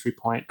my entry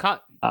point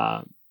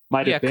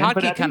might have been.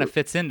 Kottke kind of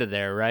fits into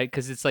there, right?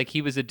 Because it's like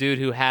he was a dude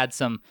who had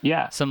some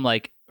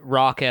like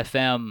rock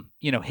FM,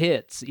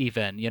 hits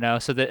even,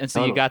 so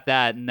totally. You got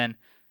that, and then,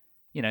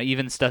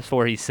 even stuff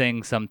where he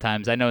sings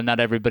sometimes. I know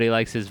not everybody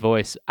likes his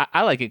voice.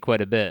 I like it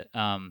quite a bit.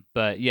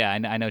 But yeah,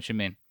 I know what you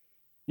mean.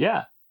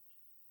 Yeah.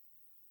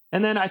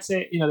 And then I'd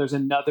say, there's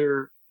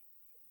another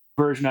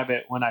version of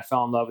it when I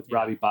fell in love with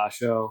Robbie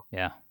Basho.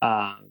 Yeah.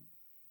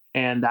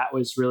 And that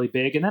was really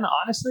big. And then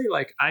honestly,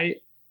 like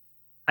I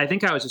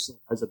think I was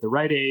at the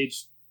right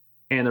age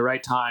and the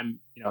right time.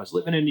 I was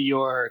living in New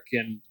York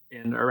and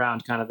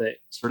around kind of the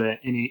sort of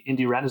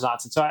indie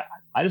renaissance. And so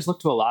I just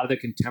looked to a lot of the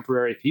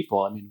contemporary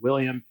people. I mean,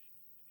 William,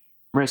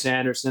 Marissa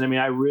Anderson. I mean,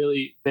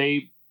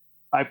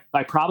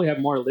 I probably have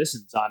more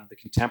listens on the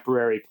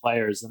contemporary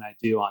players than I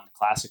do on the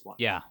classic ones.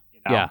 Yeah.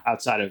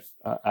 Outside of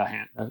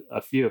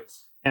a few.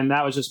 And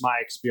that was just my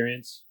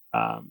experience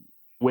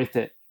with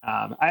it.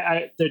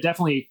 They're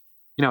definitely,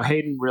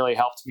 Hayden really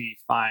helped me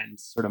find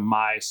sort of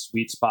my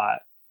sweet spot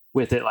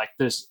with it. Like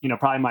this,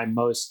 probably my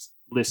most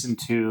listened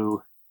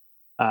to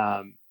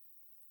kind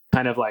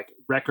of like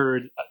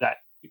record that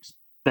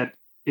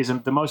is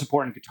the most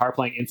important guitar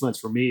playing influence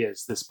for me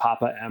is this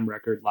Papa M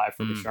record, Live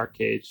from the Shark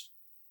Cage.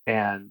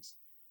 And,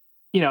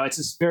 it's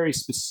this very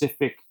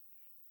specific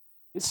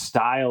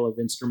style of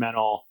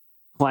instrumental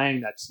playing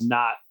that's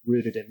not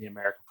rooted in the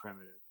American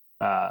primitive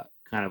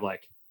kind of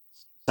like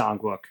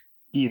songbook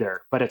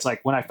either. But it's like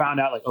when I found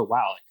out, like, oh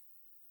wow, like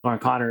Lauren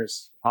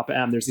Connors, Papa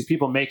M, there's these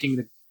people making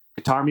the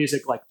guitar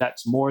music like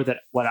that's more than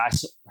what I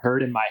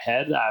heard in my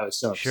head. I was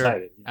so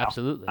excited.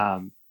 Absolutely.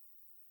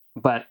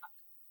 But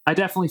I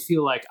definitely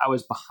feel like I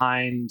was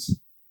behind,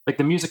 like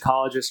the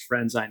musicologist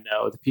friends I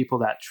know, the people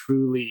that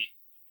truly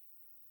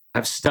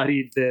have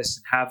studied this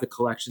and have the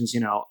collections.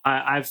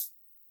 I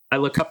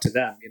look up to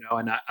them,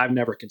 and I've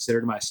never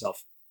considered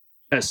myself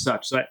as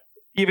such. So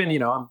even,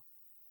 I'm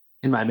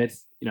in my mid,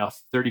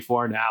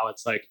 34 now.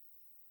 It's like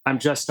I'm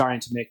just starting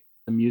to make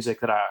the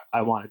music that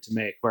I wanted to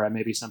make, where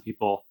maybe some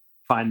people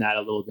find that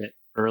a little bit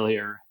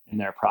earlier in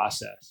their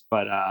process.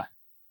 But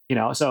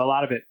so a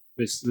lot of it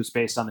was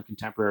based on the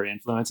contemporary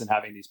influence and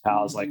having these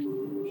pals like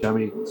show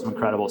me some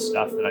incredible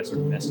stuff that I sort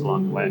of missed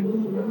along the way.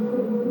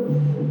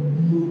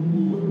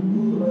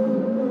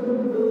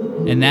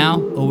 And now,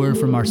 a word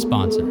from our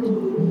sponsor.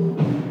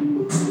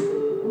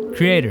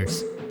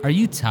 Creators, are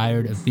you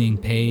tired of being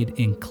paid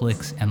in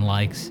clicks and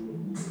likes?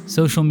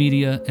 Social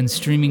media and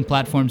streaming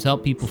platforms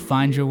help people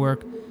find your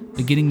work,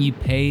 but getting you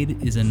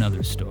paid is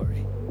another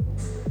story.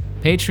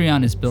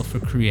 Patreon is built for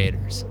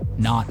creators,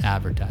 not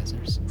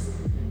advertisers.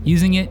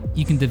 Using it,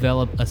 you can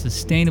develop a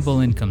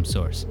sustainable income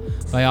source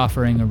by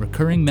offering a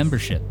recurring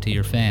membership to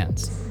your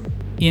fans.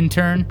 In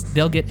turn,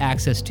 they'll get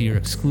access to your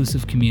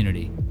exclusive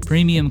community,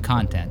 premium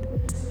content,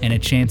 and a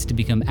chance to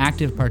become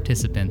active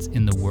participants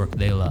in the work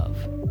they love.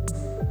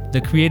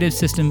 The creative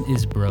system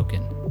is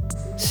broken.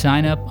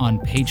 Sign up on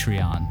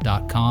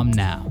patreon.com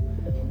now.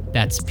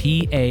 That's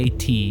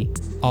patreon.com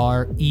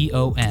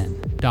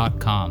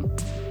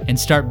and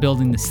start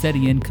building the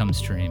steady income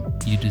stream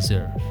you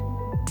deserve.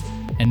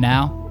 And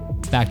now,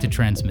 back to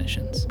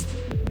Transmissions.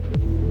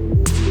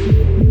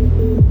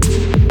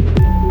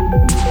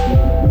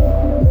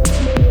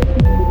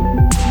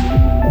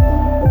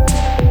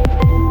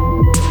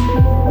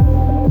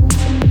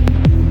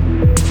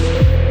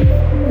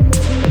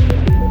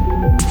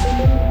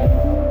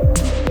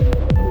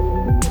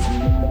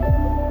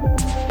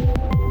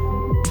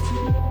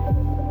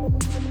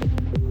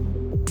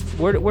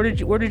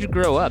 where did you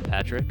grow up,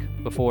 Patrick?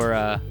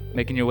 Before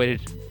making your way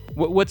to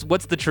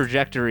what's the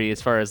trajectory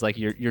as far as like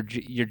your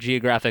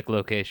geographic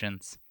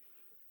locations?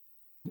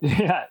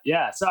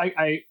 Yeah. So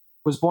I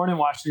was born in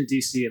Washington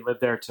D.C. and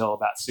lived there till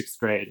about sixth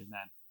grade, and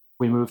then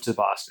we moved to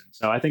Boston.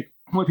 So I think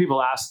when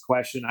people ask the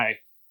question,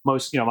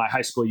 my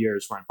high school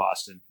years were in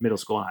Boston, middle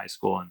school and high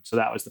school, and so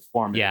that was the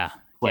formative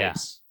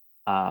place.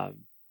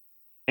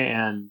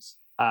 And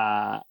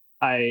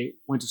I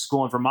went to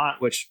school in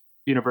Vermont,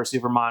 University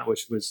of Vermont,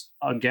 which was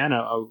again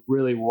a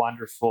really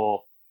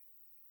wonderful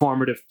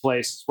formative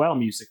place as well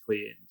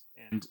musically,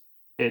 and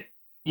it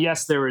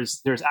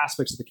there's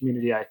aspects of the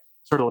community I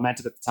sort of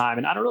lamented at the time,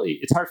 and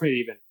it's hard for me to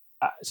even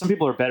some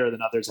people are better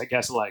than others, I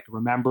guess, like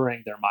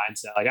remembering their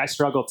mindset. Like I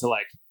struggle to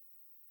like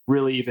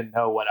really even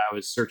know what I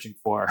was searching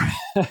for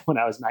when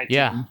I was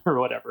 19 or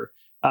whatever.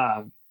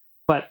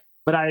 But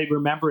I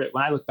remember it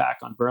when I look back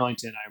on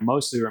Burlington. I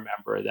mostly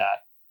remember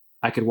that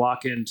I could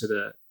walk into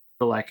the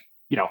like,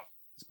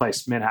 this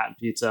place, Manhattan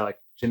Pizza, like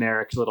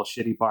generic little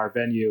shitty bar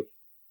venue.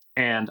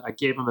 And I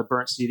gave them a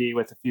burnt CD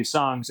with a few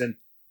songs. And,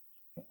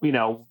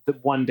 the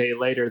one day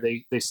later,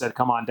 they said,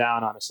 come on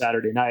down on a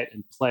Saturday night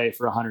and play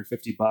for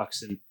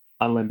 $150 and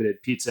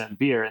unlimited pizza and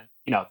beer. And,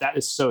 that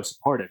is so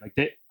supportive.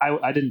 Like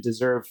I didn't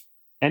deserve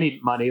any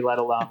money, let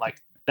alone like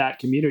that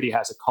community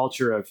has a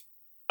culture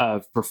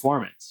of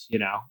performance,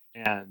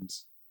 and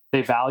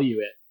they value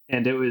it.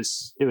 And it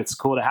was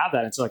cool to have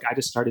that. And so like, I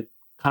just started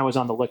kind of was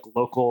on the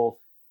local,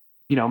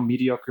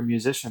 mediocre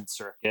musician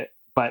circuit,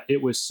 but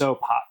it was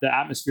the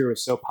atmosphere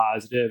was so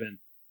positive, and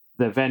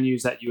the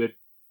venues that you would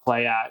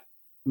play at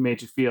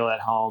made you feel at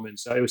home. And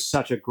so it was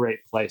such a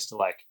great place to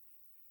like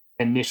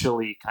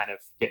initially kind of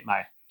get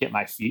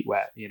my feet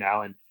wet,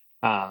 and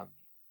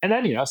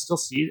then, still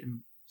see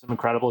some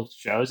incredible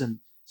shows. And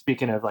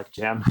speaking of like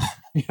jam,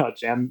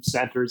 jam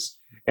centers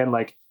and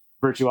like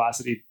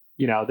virtuosity,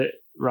 that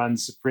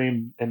runs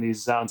supreme in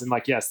these zones. And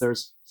like, yes, when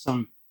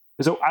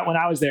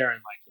I was there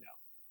and like,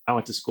 I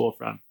went to school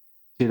from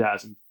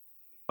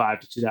 2005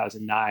 to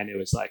 2009. It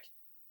was like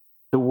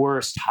the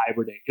worst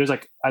hybriding. It was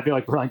like, I feel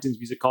like Burlington's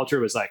music culture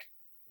was like,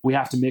 we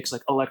have to mix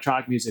like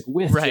electronic music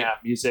with jam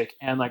music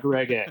and like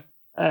reggae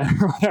or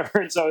whatever.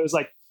 And so it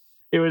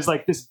was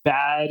like this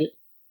bad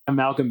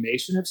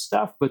amalgamation of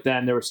stuff, but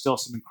then there were still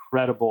some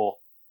incredible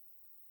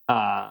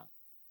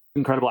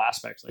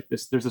aspects like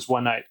this. There's this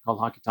one night called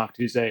Honky Tonk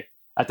Tuesday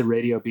at the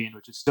Radio Bean,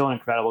 which is still an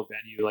incredible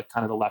venue, like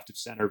kind of the left of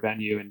center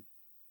venue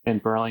in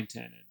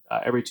Burlington.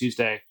 And every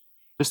Tuesday,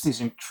 just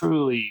these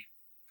truly,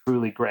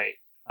 truly great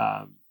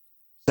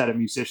set of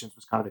musicians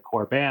was kind of the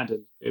core band,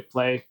 and they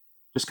play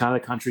just kind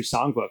of the country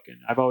songbook. And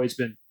I've always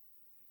been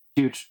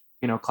huge,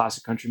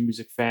 classic country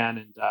music fan,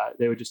 and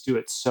they would just do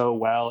it so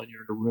well. And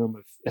you're in a room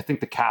of, I think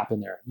the cap in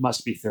there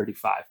must be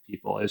 35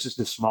 people. It was just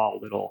a small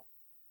little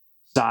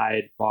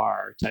side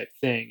bar type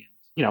thing.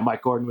 And,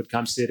 Mike Gordon would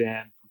come sit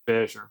in from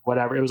Fish or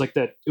whatever. It was like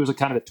kind of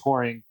the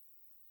touring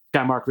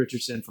guy, Mark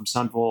Richardson from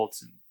Sun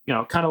Volts, and,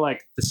 kind of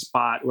like the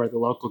spot where the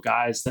local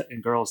guys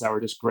and girls that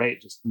were just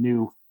great just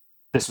knew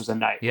this was a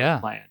night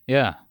worth playing.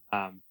 Yeah.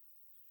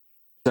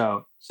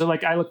 So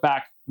like I look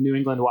back New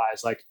England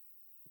wise, like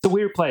it's a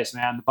weird place,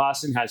 man.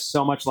 Boston has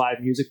so much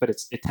live music, but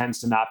it tends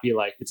to not be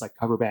like, it's like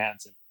cover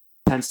bands, and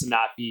tends to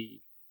not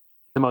be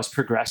the most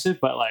progressive,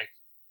 but like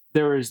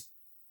there is,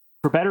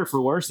 for better or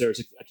for worse,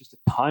 there's just a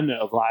ton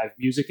of live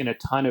music and a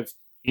ton of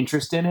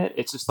interest in it.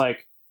 It's just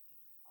like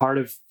part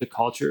of the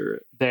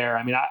culture there.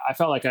 I mean, I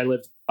felt like I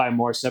lived by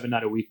more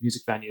 7-night-a-week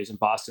music venues in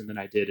Boston than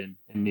I did in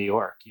New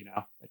York.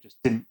 I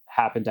just didn't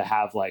happen to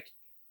have like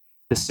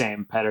the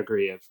same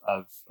pedigree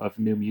of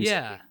new music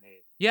being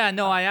made. Yeah,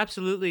 no, I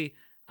absolutely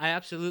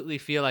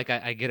feel like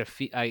I get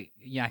I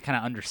kind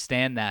of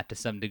understand that to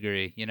some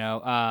degree,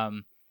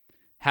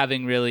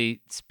 having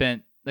really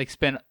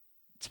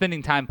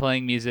spending time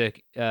playing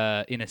music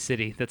in a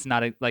city that's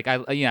not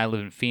I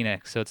live in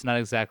Phoenix, so it's not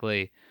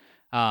exactly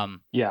I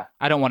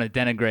don't want to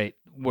denigrate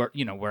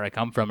where I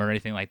come from or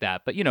anything like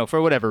that, but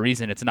for whatever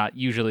reason it's not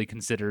usually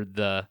considered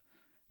the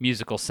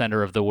musical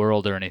center of the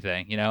world or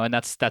anything, and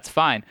that's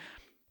fine.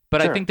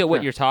 But I think that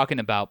what you're talking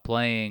about,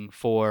 playing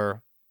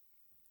for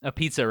a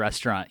pizza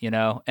restaurant,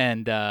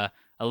 and a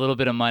little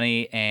bit of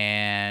money,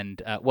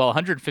 and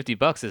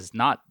 $150 is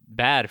not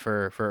bad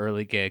for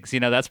early gigs.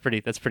 That's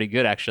pretty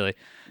good actually.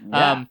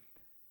 Yeah.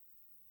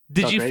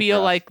 Did you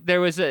feel like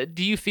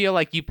do you feel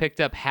like you picked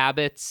up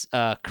habits,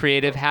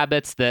 creative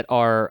habits that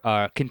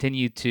are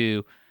continue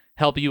to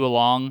help you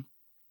along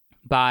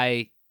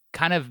by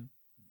kind of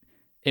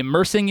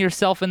immersing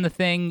yourself in the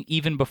thing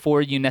even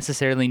before you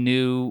necessarily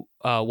knew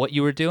what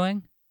you were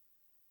doing?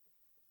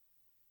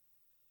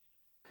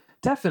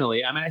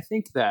 Definitely. I mean, I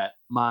think that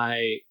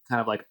my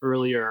kind of like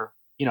earlier,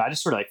 I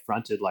just sort of like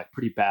fronted like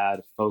pretty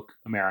bad folk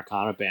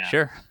Americana band.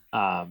 Sure.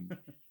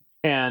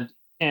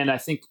 And I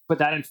think, but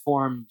that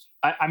informed,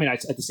 I mean,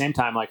 at the same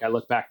time, like I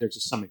look back, there's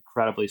just some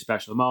incredibly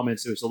special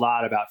moments. There was a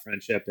lot about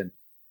friendship,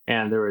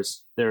 and there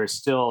is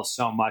still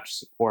so much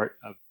support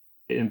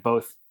in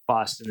both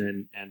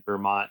Boston and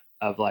Vermont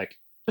of like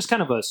just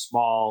kind of a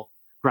small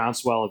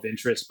groundswell of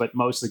interest, but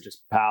mostly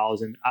just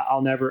pals. And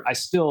I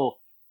still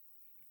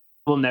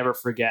will never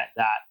forget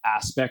that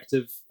aspect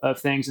of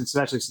things, and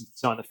especially since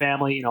it's so in the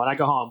family. When I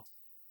go home,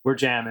 we're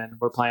jamming,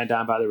 we're playing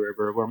down by the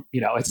river.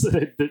 It's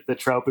the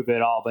trope of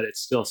it all, but it's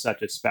still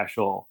such a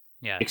special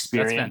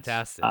experience.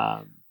 That's fantastic.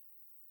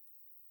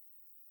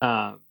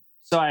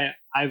 So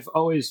I've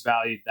always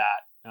valued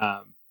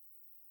that,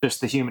 just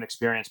the human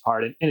experience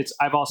part. And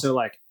I've also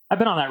I've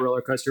been on that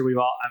roller coaster.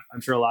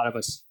 I'm sure a lot of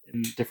us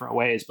in different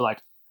ways,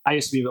 but I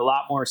used to be a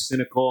lot more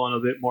cynical and a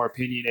bit more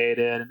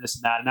opinionated and this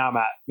and that. And now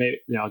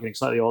I'm getting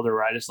slightly older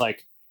where I just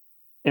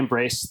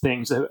embrace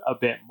things a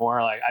bit more.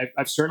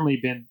 I've certainly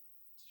been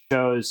to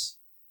shows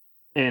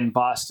in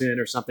Boston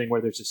or something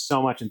where there's just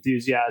so much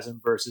enthusiasm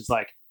versus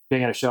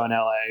being at a show in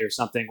LA or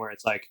something where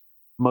it's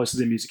most of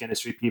the music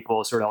industry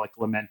people sort of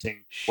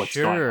lamenting what's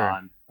going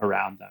on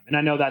around them. And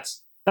I know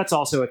that's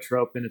also a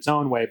trope in its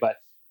own way, but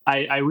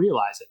I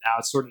realize it now.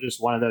 It's sort of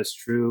just one of those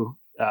true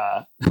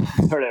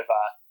sort of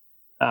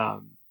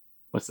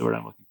what's the word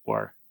I'm looking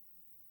for?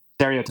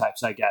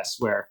 Stereotypes, I guess,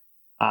 where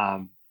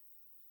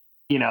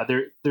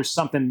there's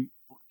something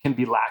can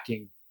be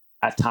lacking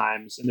at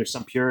times, and there's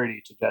some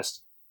purity to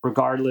just,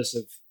 regardless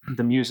of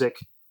the music,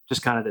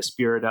 just kind of the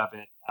spirit of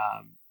it,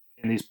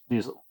 in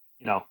these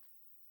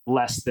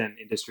less than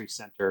industry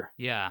center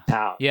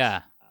towns.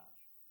 Yeah.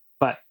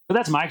 But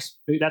that's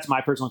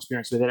my personal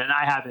experience with it, and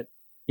I haven't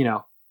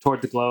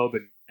toured the globe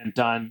and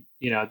done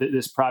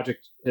this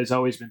project has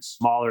always been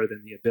smaller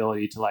than the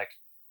ability to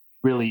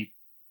really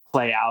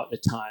play out a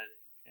ton,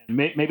 and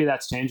maybe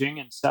that's changing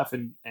and stuff,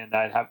 and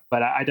I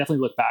definitely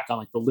look back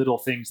on the little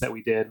things that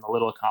we did and the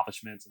little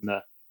accomplishments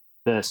and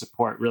the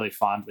support really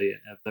fondly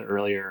of the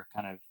earlier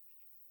kind of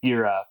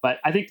era. But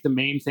I think the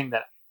main thing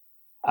that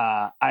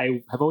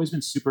I have always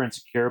been super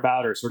insecure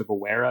about or sort of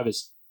aware of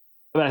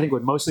but I think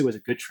what mostly was a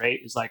good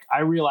trait is I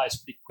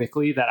realized pretty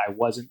quickly that I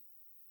wasn't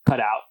cut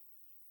out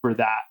for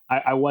that.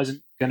 I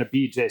wasn't going to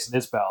be Jason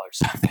Isbell or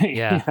something.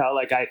 Yeah.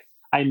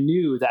 I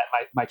knew that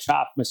my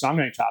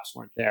songwriting chops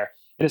weren't there.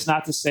 And it's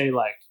not to say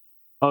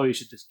oh, you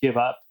should just give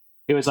up.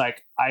 It was I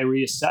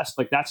reassessed,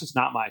 that's just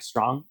not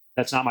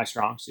that's not my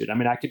strong suit. I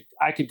mean,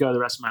 I could go the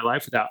rest of my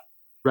life without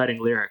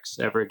writing lyrics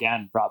ever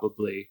again,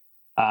 probably.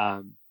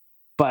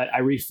 But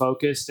I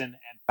refocused and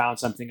found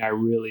something I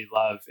really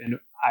love. And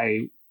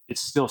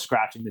it's still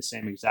scratching the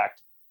same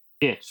exact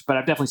itch, but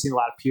I've definitely seen a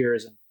lot of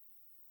peers and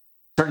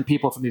certain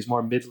people from these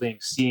more middling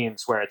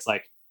scenes where it's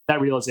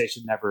that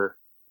realization never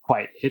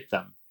quite hit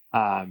them.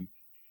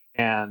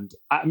 And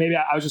maybe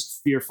I was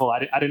just fearful.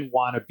 I didn't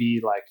want to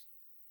be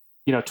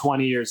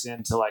 20 years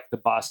into the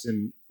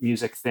Boston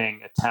music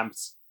thing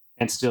attempts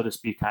and still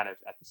just be kind of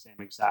at the same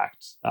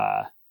exact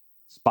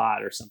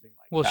spot or something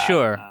like that. Well,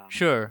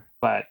 sure.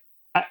 But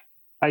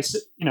I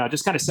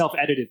just kind of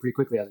self-edited pretty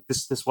quickly. I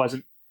was this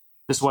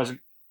wasn't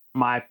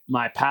my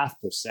path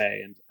per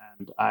se, and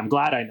I'm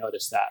glad I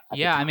noticed that.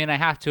 Yeah, I mean, I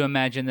have to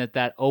imagine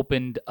that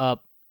opened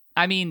up.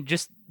 I mean,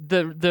 just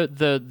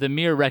the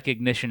mere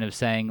recognition of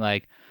saying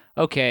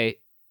okay,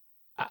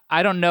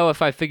 I don't know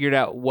if I figured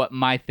out what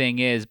my thing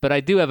is, but I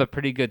do have a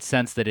pretty good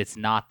sense that it's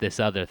not this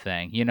other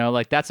thing.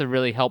 That's a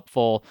really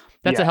helpful.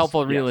 That's a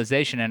helpful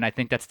realization, and I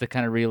think that's the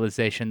kind of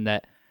realization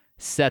that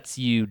sets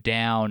you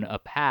down a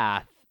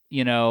path.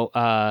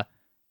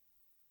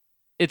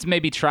 It's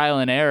maybe trial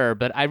and error,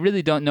 but I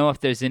really don't know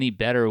if there's any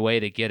better way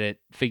to get it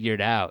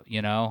figured out,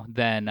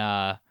 than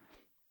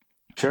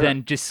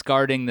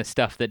discarding the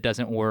stuff that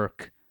doesn't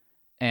work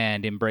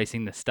and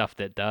embracing the stuff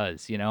that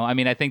does, I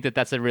mean, I think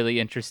that's a really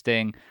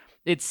interesting,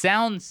 it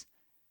sounds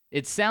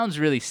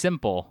really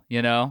simple,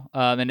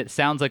 and it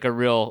sounds like a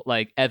real,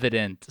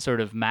 evident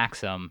sort of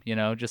maxim,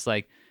 just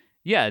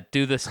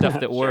do the stuff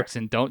that works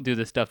and don't do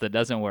the stuff that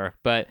doesn't work.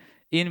 But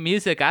in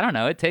music, I don't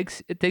know. It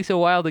takes a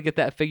while to get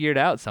that figured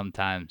out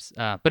sometimes.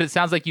 But it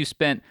sounds like you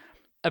spent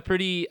a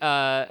pretty.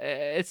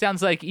 It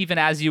sounds like even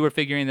as you were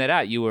figuring that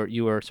out, you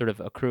were sort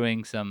of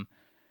accruing some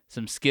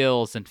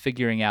skills and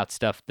figuring out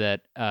stuff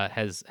that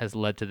has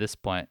led to this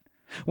point.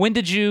 When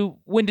did you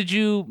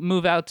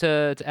move out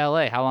to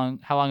LA? How long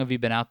have you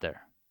been out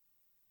there?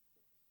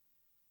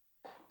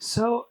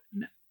 So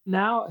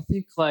now I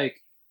think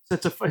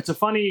it's a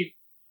funny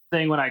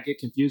thing when I get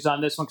confused on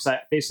this one,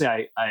 because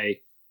I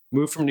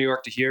moved from New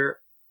York to here,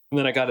 and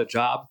then I got a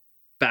job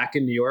back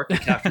in New York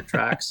at Captured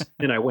Tracks,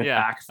 and I went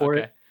back for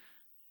it.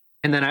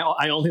 And then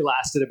I only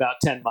lasted about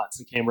 10 months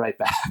and came right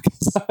back.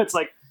 So it's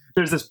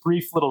there's this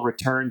brief little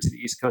return to the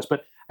East Coast,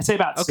 but I'd say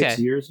about 6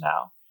 years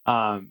now.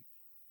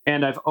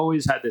 And I've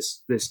always had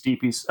this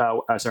deep West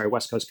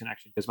Coast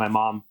connection, because my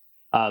mom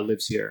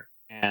lives here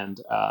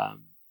and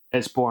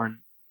is born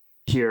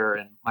here,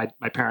 and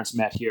my parents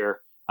met here.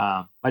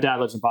 My dad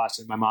lives in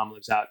Boston. My mom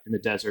lives out in the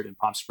desert in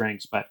Palm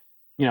Springs, but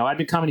I'd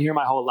been coming here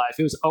my whole life.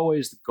 It was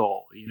always the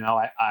goal.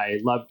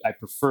 I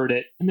preferred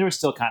it. And there was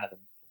still kind of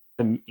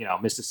the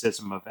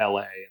mysticism of LA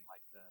and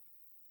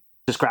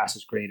just grass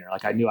is greener.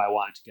 I knew I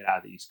wanted to get out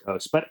of the East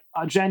Coast, but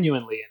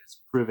genuinely, and it's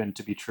proven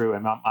to be true.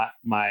 And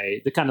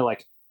the kind of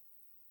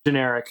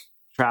generic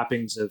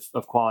trappings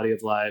of quality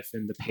of life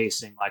and the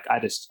pacing, like I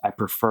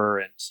prefer.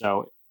 And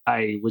so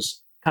I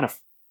was kind of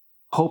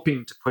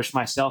hoping to push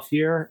myself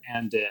here,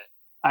 and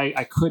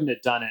I couldn't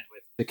have done it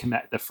with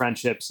the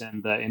friendships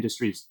and the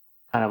industry's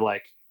kind of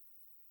like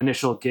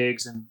initial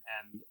gigs and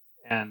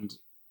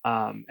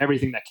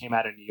everything that came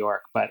out of New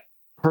York. But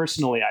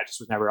personally, I just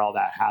was never all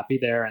that happy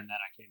there. And then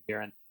I came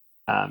here,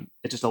 and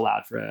it just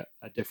allowed for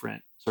a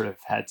different sort of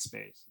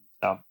headspace.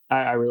 So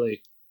I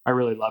really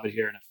love it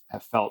here, and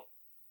have felt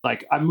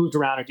like I've moved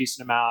around a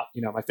decent amount.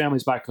 You know, my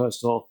family's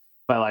bi-coastal,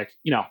 but like,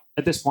 you know,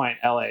 at this point,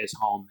 LA is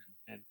home,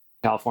 and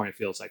California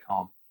feels like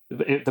home,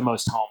 the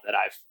most home that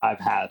I've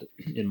had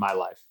in my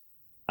life.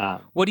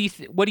 What do you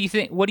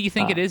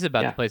think it is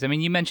about the place? I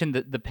mean, you mentioned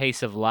the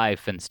pace of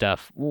life and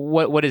stuff.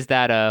 What does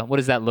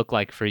that look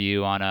like for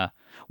you on a?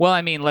 Well,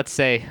 I mean, let's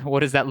say, what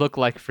does that look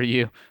like for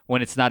you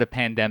when it's not a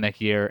pandemic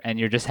year and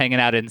you're just hanging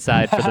out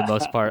inside for the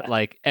most part,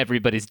 like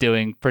everybody's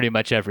doing pretty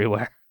much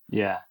everywhere?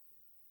 Yeah.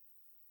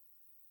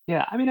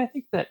 I mean, I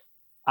think that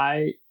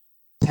I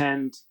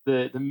tend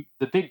the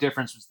big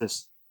difference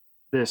was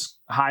this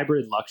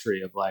hybrid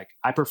luxury of like,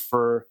 I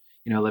prefer,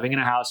 you know, living in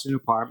a house or an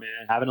apartment,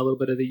 having a little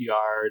bit of the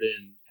yard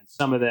and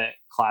some of the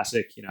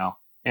classic, you know,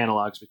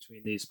 analogs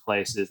between these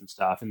places and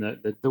stuff, and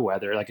the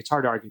weather. Like, it's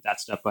hard to argue with that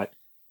stuff, but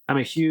I'm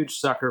a huge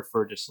sucker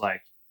for just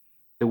like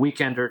the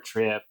weekender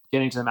trip,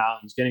 getting to the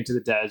mountains, getting to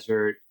the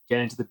desert,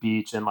 getting to the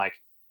beach, and like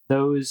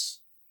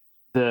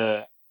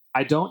I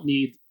don't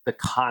need the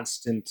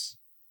constant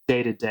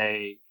day to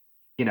day,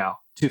 you know,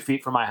 2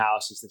 feet from my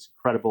house is this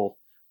incredible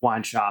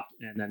wine shop,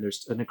 and then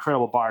there's an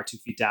incredible bar 2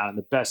 feet down and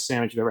the best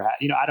sandwich you've ever had.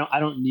 You know, I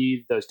don't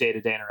need those day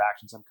to day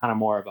interactions. I'm kind of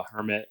more of a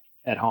hermit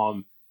at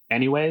home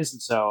anyways,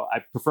 and so I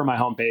prefer my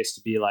home base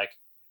to be like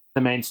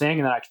the main thing,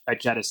 and then I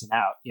jettison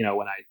out, you know,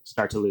 when I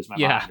start to lose my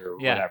mind or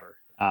whatever.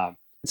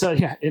 So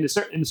yeah, in a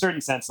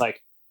certain sense,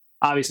 like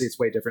obviously it's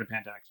way different in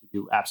pandemics. We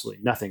do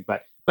absolutely nothing,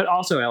 but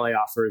also LA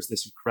offers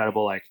this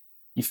incredible, like,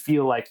 you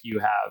feel like you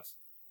have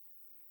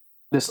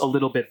this a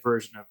little bit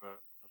version of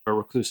a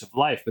reclusive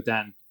life, but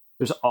then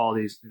there's all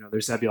these, you know,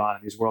 there's Zebulon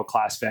and these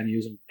world-class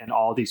venues and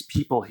all these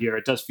people here.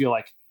 It does feel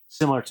like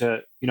similar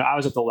to, you know, I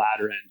was at the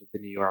latter end of the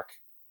New York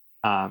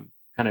kind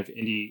of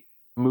indie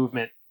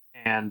movement.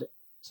 And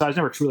so I was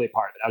never truly a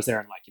part of it. I was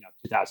there in like, you know,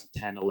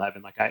 2010,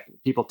 11. Like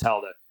people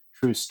tell the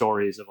true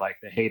stories of like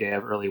the heyday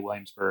of early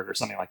Williamsburg or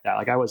something like that.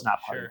 Like I was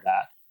not part of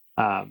that.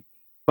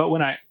 But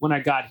when I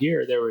got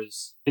here,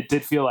 it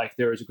did feel like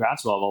there was a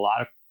groundswell of a lot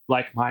of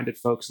like-minded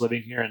folks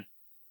living here. And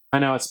I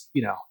know it's,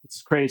 you know,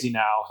 it's crazy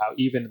now how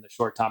even in the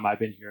short time I've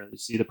been here, you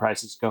see the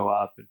prices go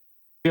up, and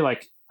I feel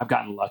like I've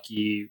gotten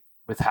lucky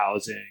with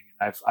housing,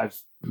 and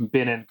I've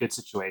been in good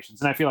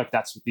situations. And I feel like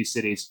that's with these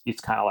cities.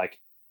 It's kind of like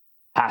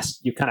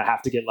you kind of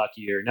have to get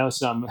lucky or know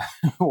some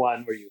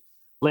one where you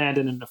land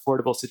in an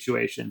affordable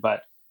situation.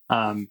 But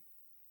I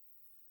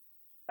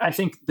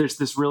think there's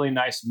this really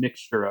nice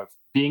mixture of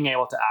being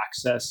able to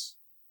access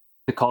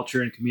the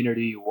culture and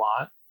community you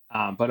want,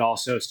 but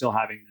also still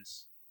having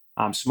this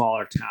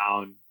smaller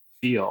town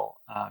feel.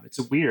 It's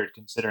a weird,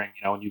 considering,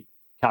 you know, when you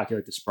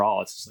calculate the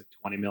sprawl, it's just like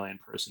 20 million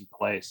person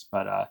place.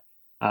 But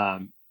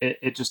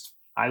it just,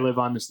 I live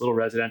on this little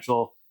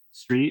residential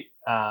street,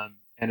 and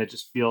it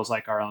just feels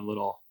like our own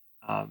little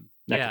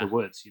neck of the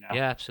woods, you know?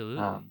 Yeah,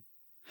 absolutely.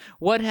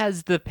 What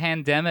has the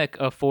pandemic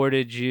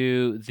afforded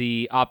you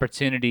the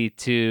opportunity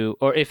to,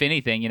 or if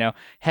anything, you know,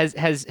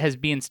 has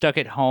being stuck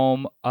at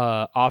home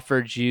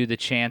offered you the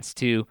chance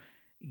to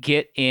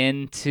get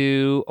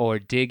into or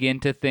dig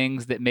into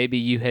things that maybe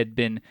you had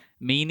been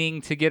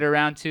meaning to get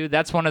around to?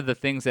 That's one of the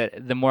things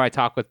that the more I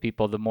talk with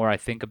people, the more I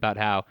think about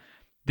how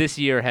this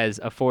year has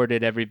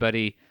afforded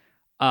everybody,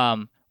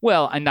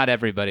 well, and not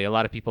everybody, a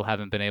lot of people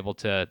haven't been able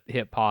to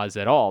hit pause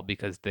at all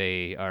because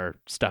they are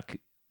stuck,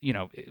 you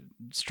know,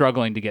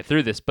 struggling to get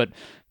through this. But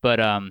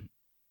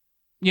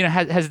you know,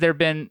 has there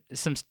been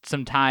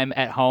some time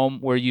at home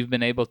where you've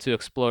been able to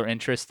explore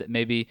interests that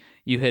maybe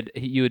you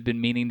had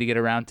been meaning to get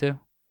around to?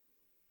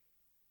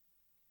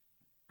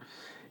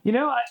 You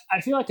know,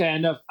 I feel like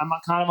I'm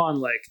kind of on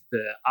like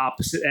the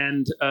opposite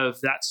end of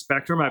that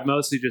spectrum. I've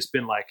mostly just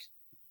been like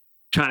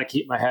trying to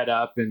keep my head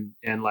up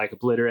and like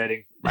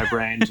obliterating my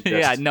brain. To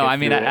Yeah, no, I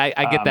mean,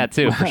 I get that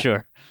too, for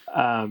sure.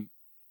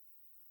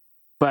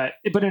 But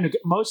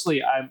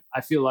mostly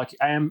I feel like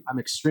I'm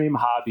extreme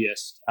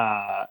hobbyist,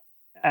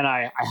 and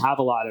I have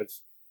a lot of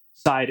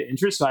side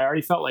interests. So I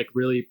already felt like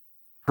really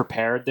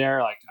prepared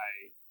there. Like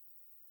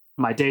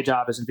my day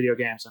job is in video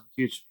games. I'm a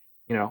huge,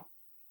 you know,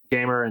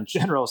 gamer in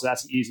general, so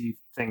that's an easy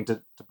thing to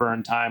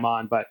burn time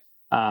on. But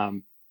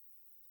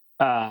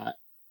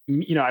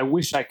you know, I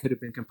wish I could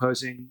have been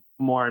composing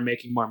more and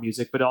making more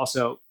music, but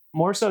also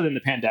more so than the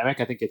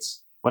pandemic. I think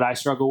it's what I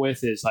struggle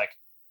with is like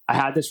I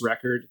had this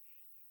record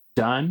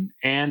done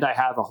and I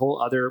have a whole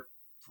other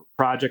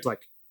project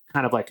like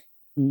kind of like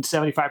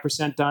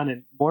 75% done,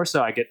 and more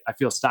so I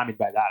feel stymied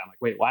by that. I'm like,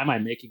 wait, why am I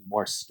making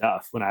more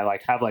stuff when I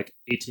like have like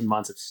 18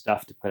 months of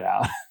stuff to put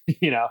out?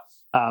 You know,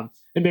 and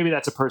maybe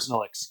that's a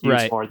personal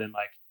excuse more than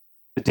like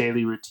the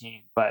daily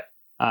routine. But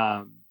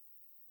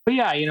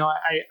yeah, you know,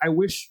 I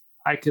wish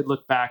I could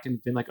look back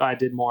and been like, oh, I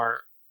did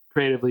more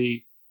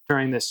creatively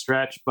during this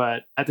stretch,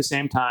 but at the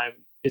same time,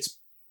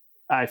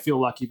 I feel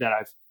lucky that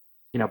I've,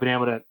 been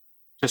able to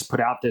just put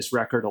out this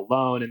record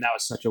alone, and that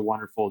was such a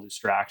wonderful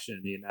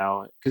distraction,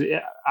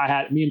 because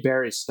me and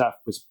Barry's stuff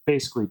was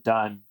basically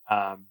done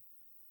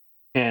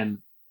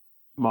in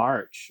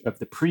March of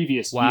the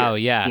previous Wow,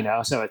 year.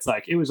 yeah. So it's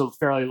like it was a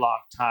fairly long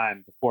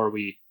time before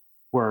we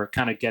were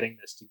kind of getting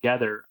this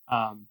together.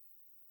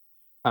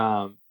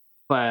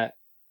 But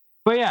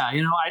yeah,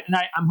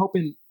 I'm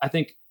hoping. I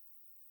think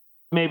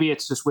maybe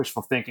it's just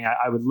wishful thinking.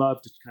 I would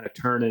love to kind of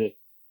turn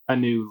a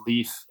new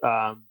leaf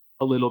a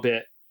little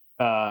bit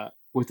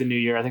with the new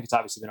year. I think it's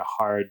obviously been a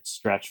hard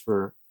stretch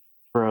for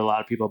a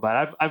lot of people,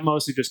 but I've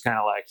mostly just kind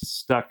of like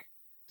stuck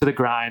to the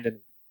grind, and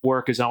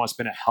work has almost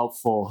been a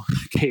helpful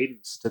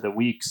cadence to the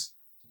weeks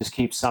to just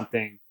keep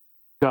something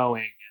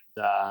going.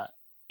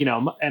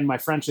 And and my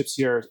friendships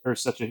here are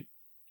such a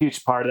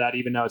huge part of that,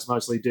 even though it's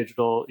mostly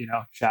digital,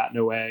 chatting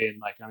away. And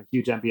like, I'm a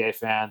huge NBA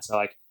fan, so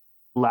like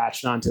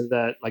latched onto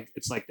the, like,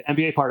 it's like the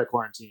NBA part of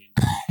quarantine,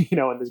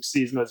 when the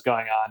season was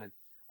going on.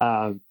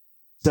 And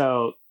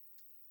so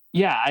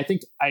yeah, I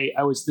think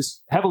I was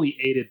this heavily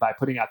aided by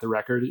putting out the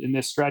record in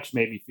this stretch,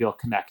 made me feel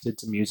connected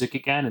to music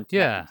again and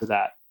connected to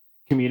that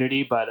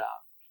community. But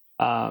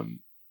I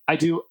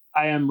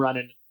am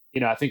running,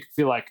 I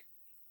feel like,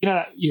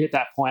 you hit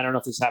that point. I don't know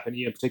if this happened to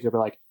you in particular, but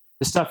like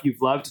the stuff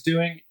you've loved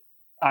doing,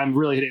 I'm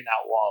really hitting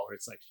that wall where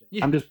it's like,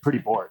 shit, I'm just pretty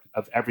bored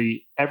of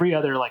every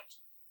other, like,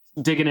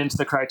 digging into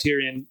the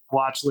Criterion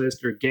watch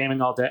list or gaming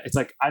all day. It's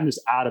like, I'm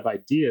just out of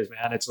ideas,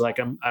 man. It's like,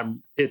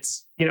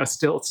 it's,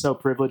 still so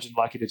privileged and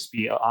lucky to just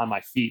be on my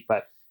feet.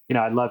 But,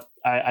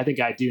 I think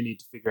I do need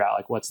to figure out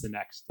like, what's the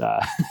next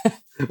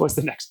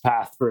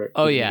path for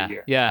Oh the yeah. new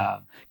year. Yeah.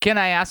 Can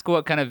I ask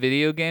what kind of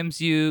video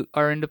games you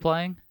are into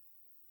playing?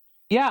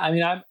 Yeah. I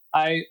mean,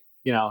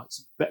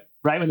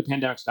 right when the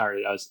pandemic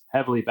started, I was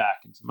heavily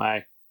back into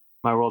my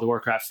World of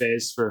Warcraft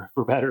phase for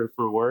better or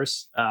for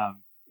worse.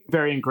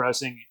 Very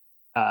engrossing,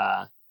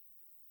 kind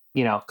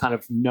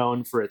of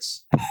known for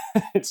its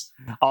it's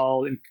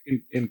all in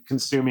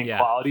consuming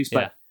qualities.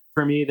 But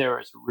for me, there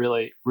was a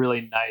really,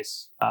 really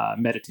nice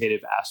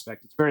meditative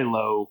aspect. It's very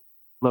low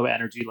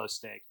energy, low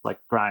stakes, like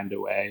grind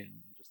away and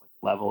just like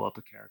level up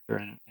a character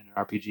in an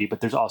RPG.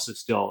 But there's also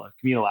still a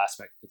communal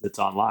aspect because it's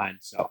online.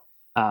 So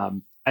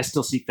I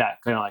still seek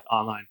that kind of like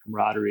online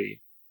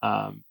camaraderie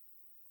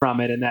from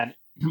it. And then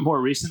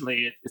more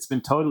recently, it's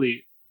been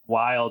totally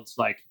wild.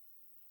 Like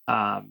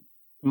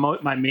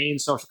my main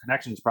social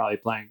connection is probably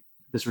playing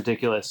this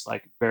ridiculous,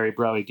 like very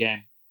broy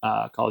game,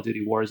 Call of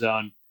Duty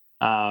Warzone.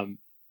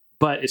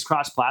 But it's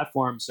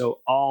cross-platform,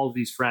 so all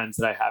these friends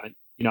that I haven't,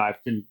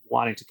 I've been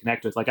wanting to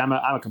connect with. Like I'm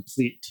a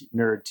complete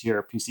nerd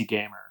tier PC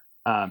gamer,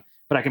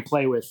 but I can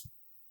play with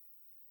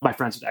my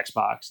friends with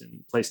Xbox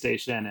and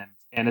PlayStation,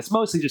 and it's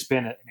mostly just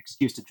been an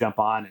excuse to jump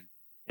on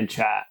and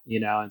chat,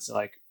 And so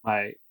like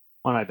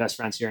one of my best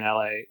friends here in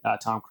LA,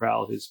 Tom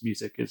Krell, whose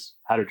music is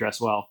How to Dress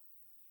Well.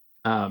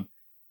 Have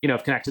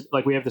connected.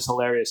 Like we have this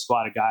hilarious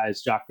squad of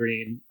guys, Jock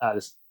Green,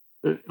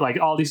 like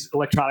all these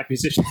electronic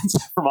musicians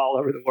from all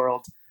over the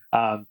world.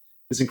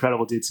 This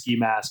incredible dude, Ski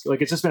Mask.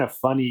 Like it's just been a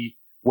funny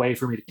way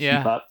for me to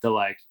keep up.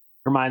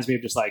 Reminds me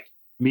of just like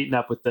meeting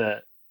up with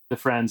the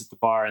friends at the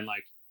bar and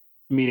like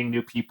meeting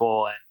new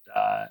people.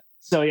 And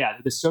so yeah,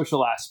 the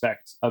social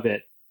aspect of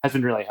it has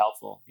been really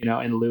helpful.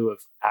 In lieu of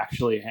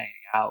actually hanging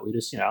out, we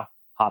just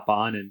hop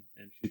on and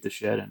shoot the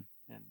shit and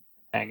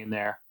hang in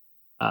there.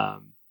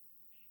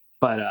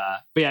 But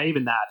yeah,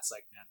 even that, it's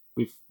like,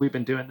 man, we've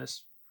been doing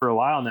this for a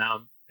while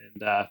now,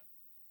 and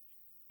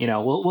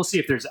we'll see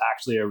if there's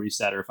actually a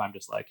reset or if I'm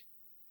just like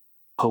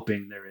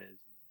hoping there is.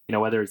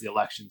 Whether it's the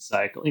election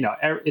cycle,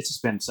 it's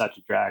just been such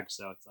a drag.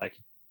 So it's like,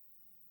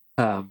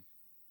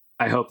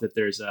 I hope that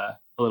there's a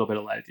little bit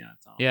of light at the end of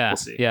the tunnel. Yeah, we'll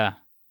see. Yeah.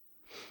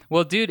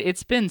 Well, dude,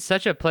 it's been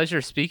such a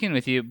pleasure speaking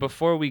with you.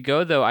 Before we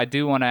go, though, I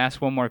do want to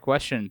ask one more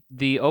question.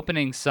 The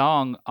opening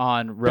song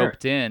on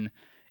Roped In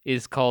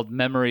is called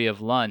Memory of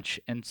Lunch.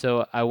 And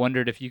so I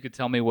wondered if you could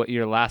tell me what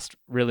your last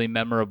really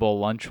memorable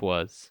lunch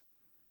was.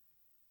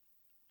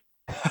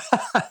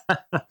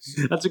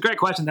 That's a great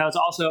question. That was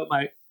also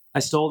I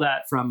stole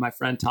that from my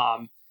friend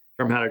Tom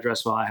from How to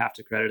Dress Well. I have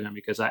to credit him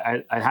because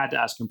I had to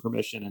ask him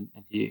permission,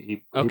 and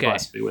he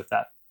blessed me with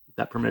that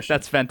permission.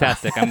 That's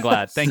fantastic. I'm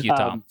glad. Thank you,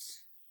 Tom.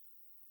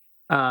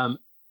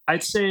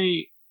 I'd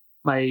say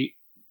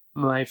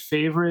my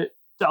favorite.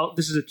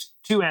 This is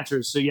two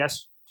answers. So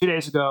yes, 2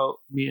 days ago,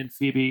 me and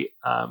Phoebe,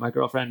 my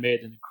girlfriend,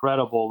 made an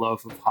incredible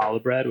loaf of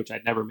challah bread, which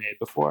I'd never made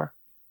before.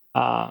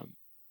 And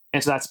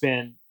so that's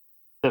been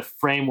the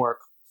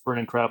framework for an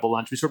incredible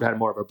lunch. We sort of had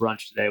more of a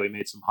brunch today. We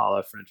made some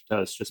challah French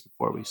toast just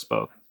before we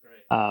spoke.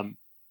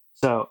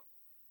 So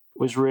it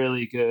was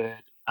really good.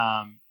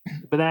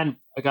 But then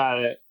I got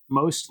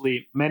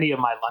many of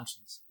my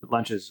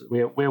lunches. We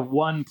have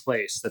one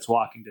place that's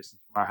walking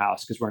distance from our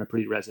house because we're in a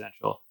pretty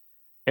residential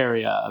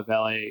area of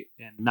LA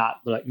and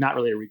not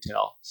really a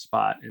retail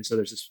spot. And so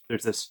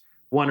there's this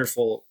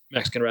wonderful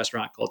Mexican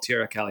restaurant called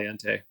Tierra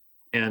Caliente,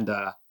 and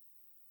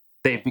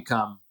they've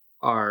become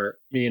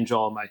me and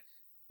Joel, my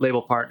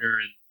label partner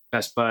and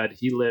best bud,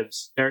 he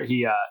lives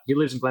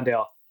in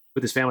Glendale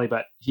with his family,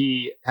 but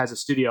he has a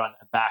studio in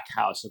the back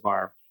house of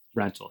our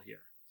rental here.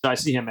 So I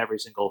see him every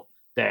single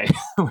day,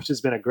 which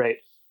has been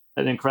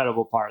an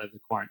incredible part of the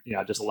quarantine,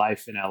 just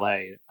life in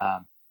LA.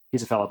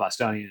 He's a fellow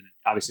Bostonian, and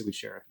obviously we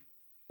share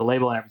the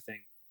label and everything.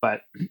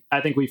 But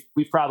I think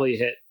we've probably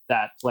hit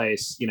that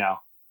place,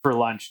 for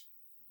lunch,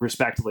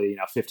 respectively,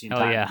 15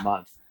 times a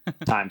month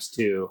times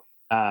two.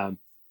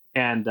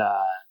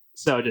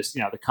 So just,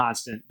 the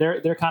constant,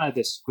 they're kind of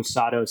this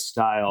Guisado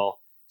style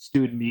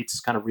stewed meats,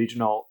 kind of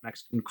regional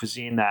Mexican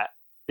cuisine that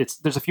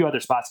there's a few other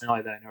spots in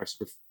LA that I know are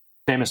super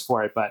famous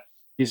for it, but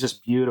these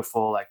just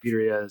beautiful like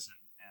birrias and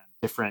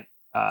different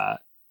kind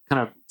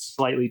of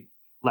slightly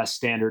less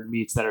standard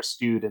meats that are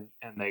stewed and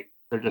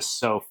they're just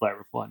so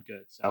flavorful and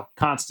good. So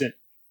constant,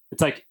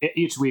 it's like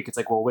each week it's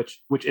like, well,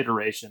 which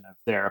iteration of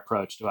their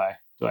approach do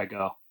I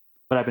go?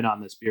 But I've been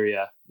on this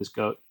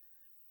goat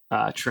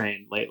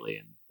train lately,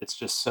 and it's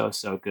just so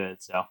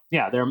good. So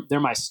yeah, they're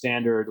my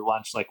standard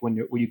lunch. Like when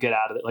you get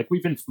out of it, like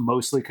we've been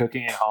mostly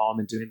cooking at home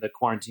and doing the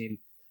quarantine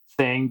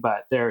thing,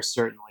 but they're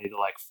certainly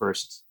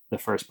the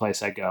first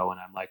place I go when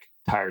I'm like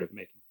tired of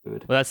making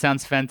food. Well, that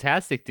sounds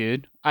fantastic,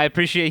 dude. I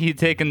appreciate you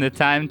taking the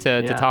time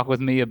to talk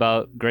with me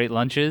about great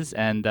lunches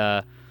and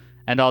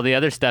all the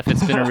other stuff.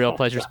 It's been a real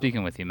pleasure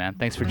speaking with you, man.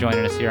 Thanks for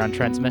joining us here on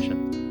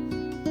Transmission.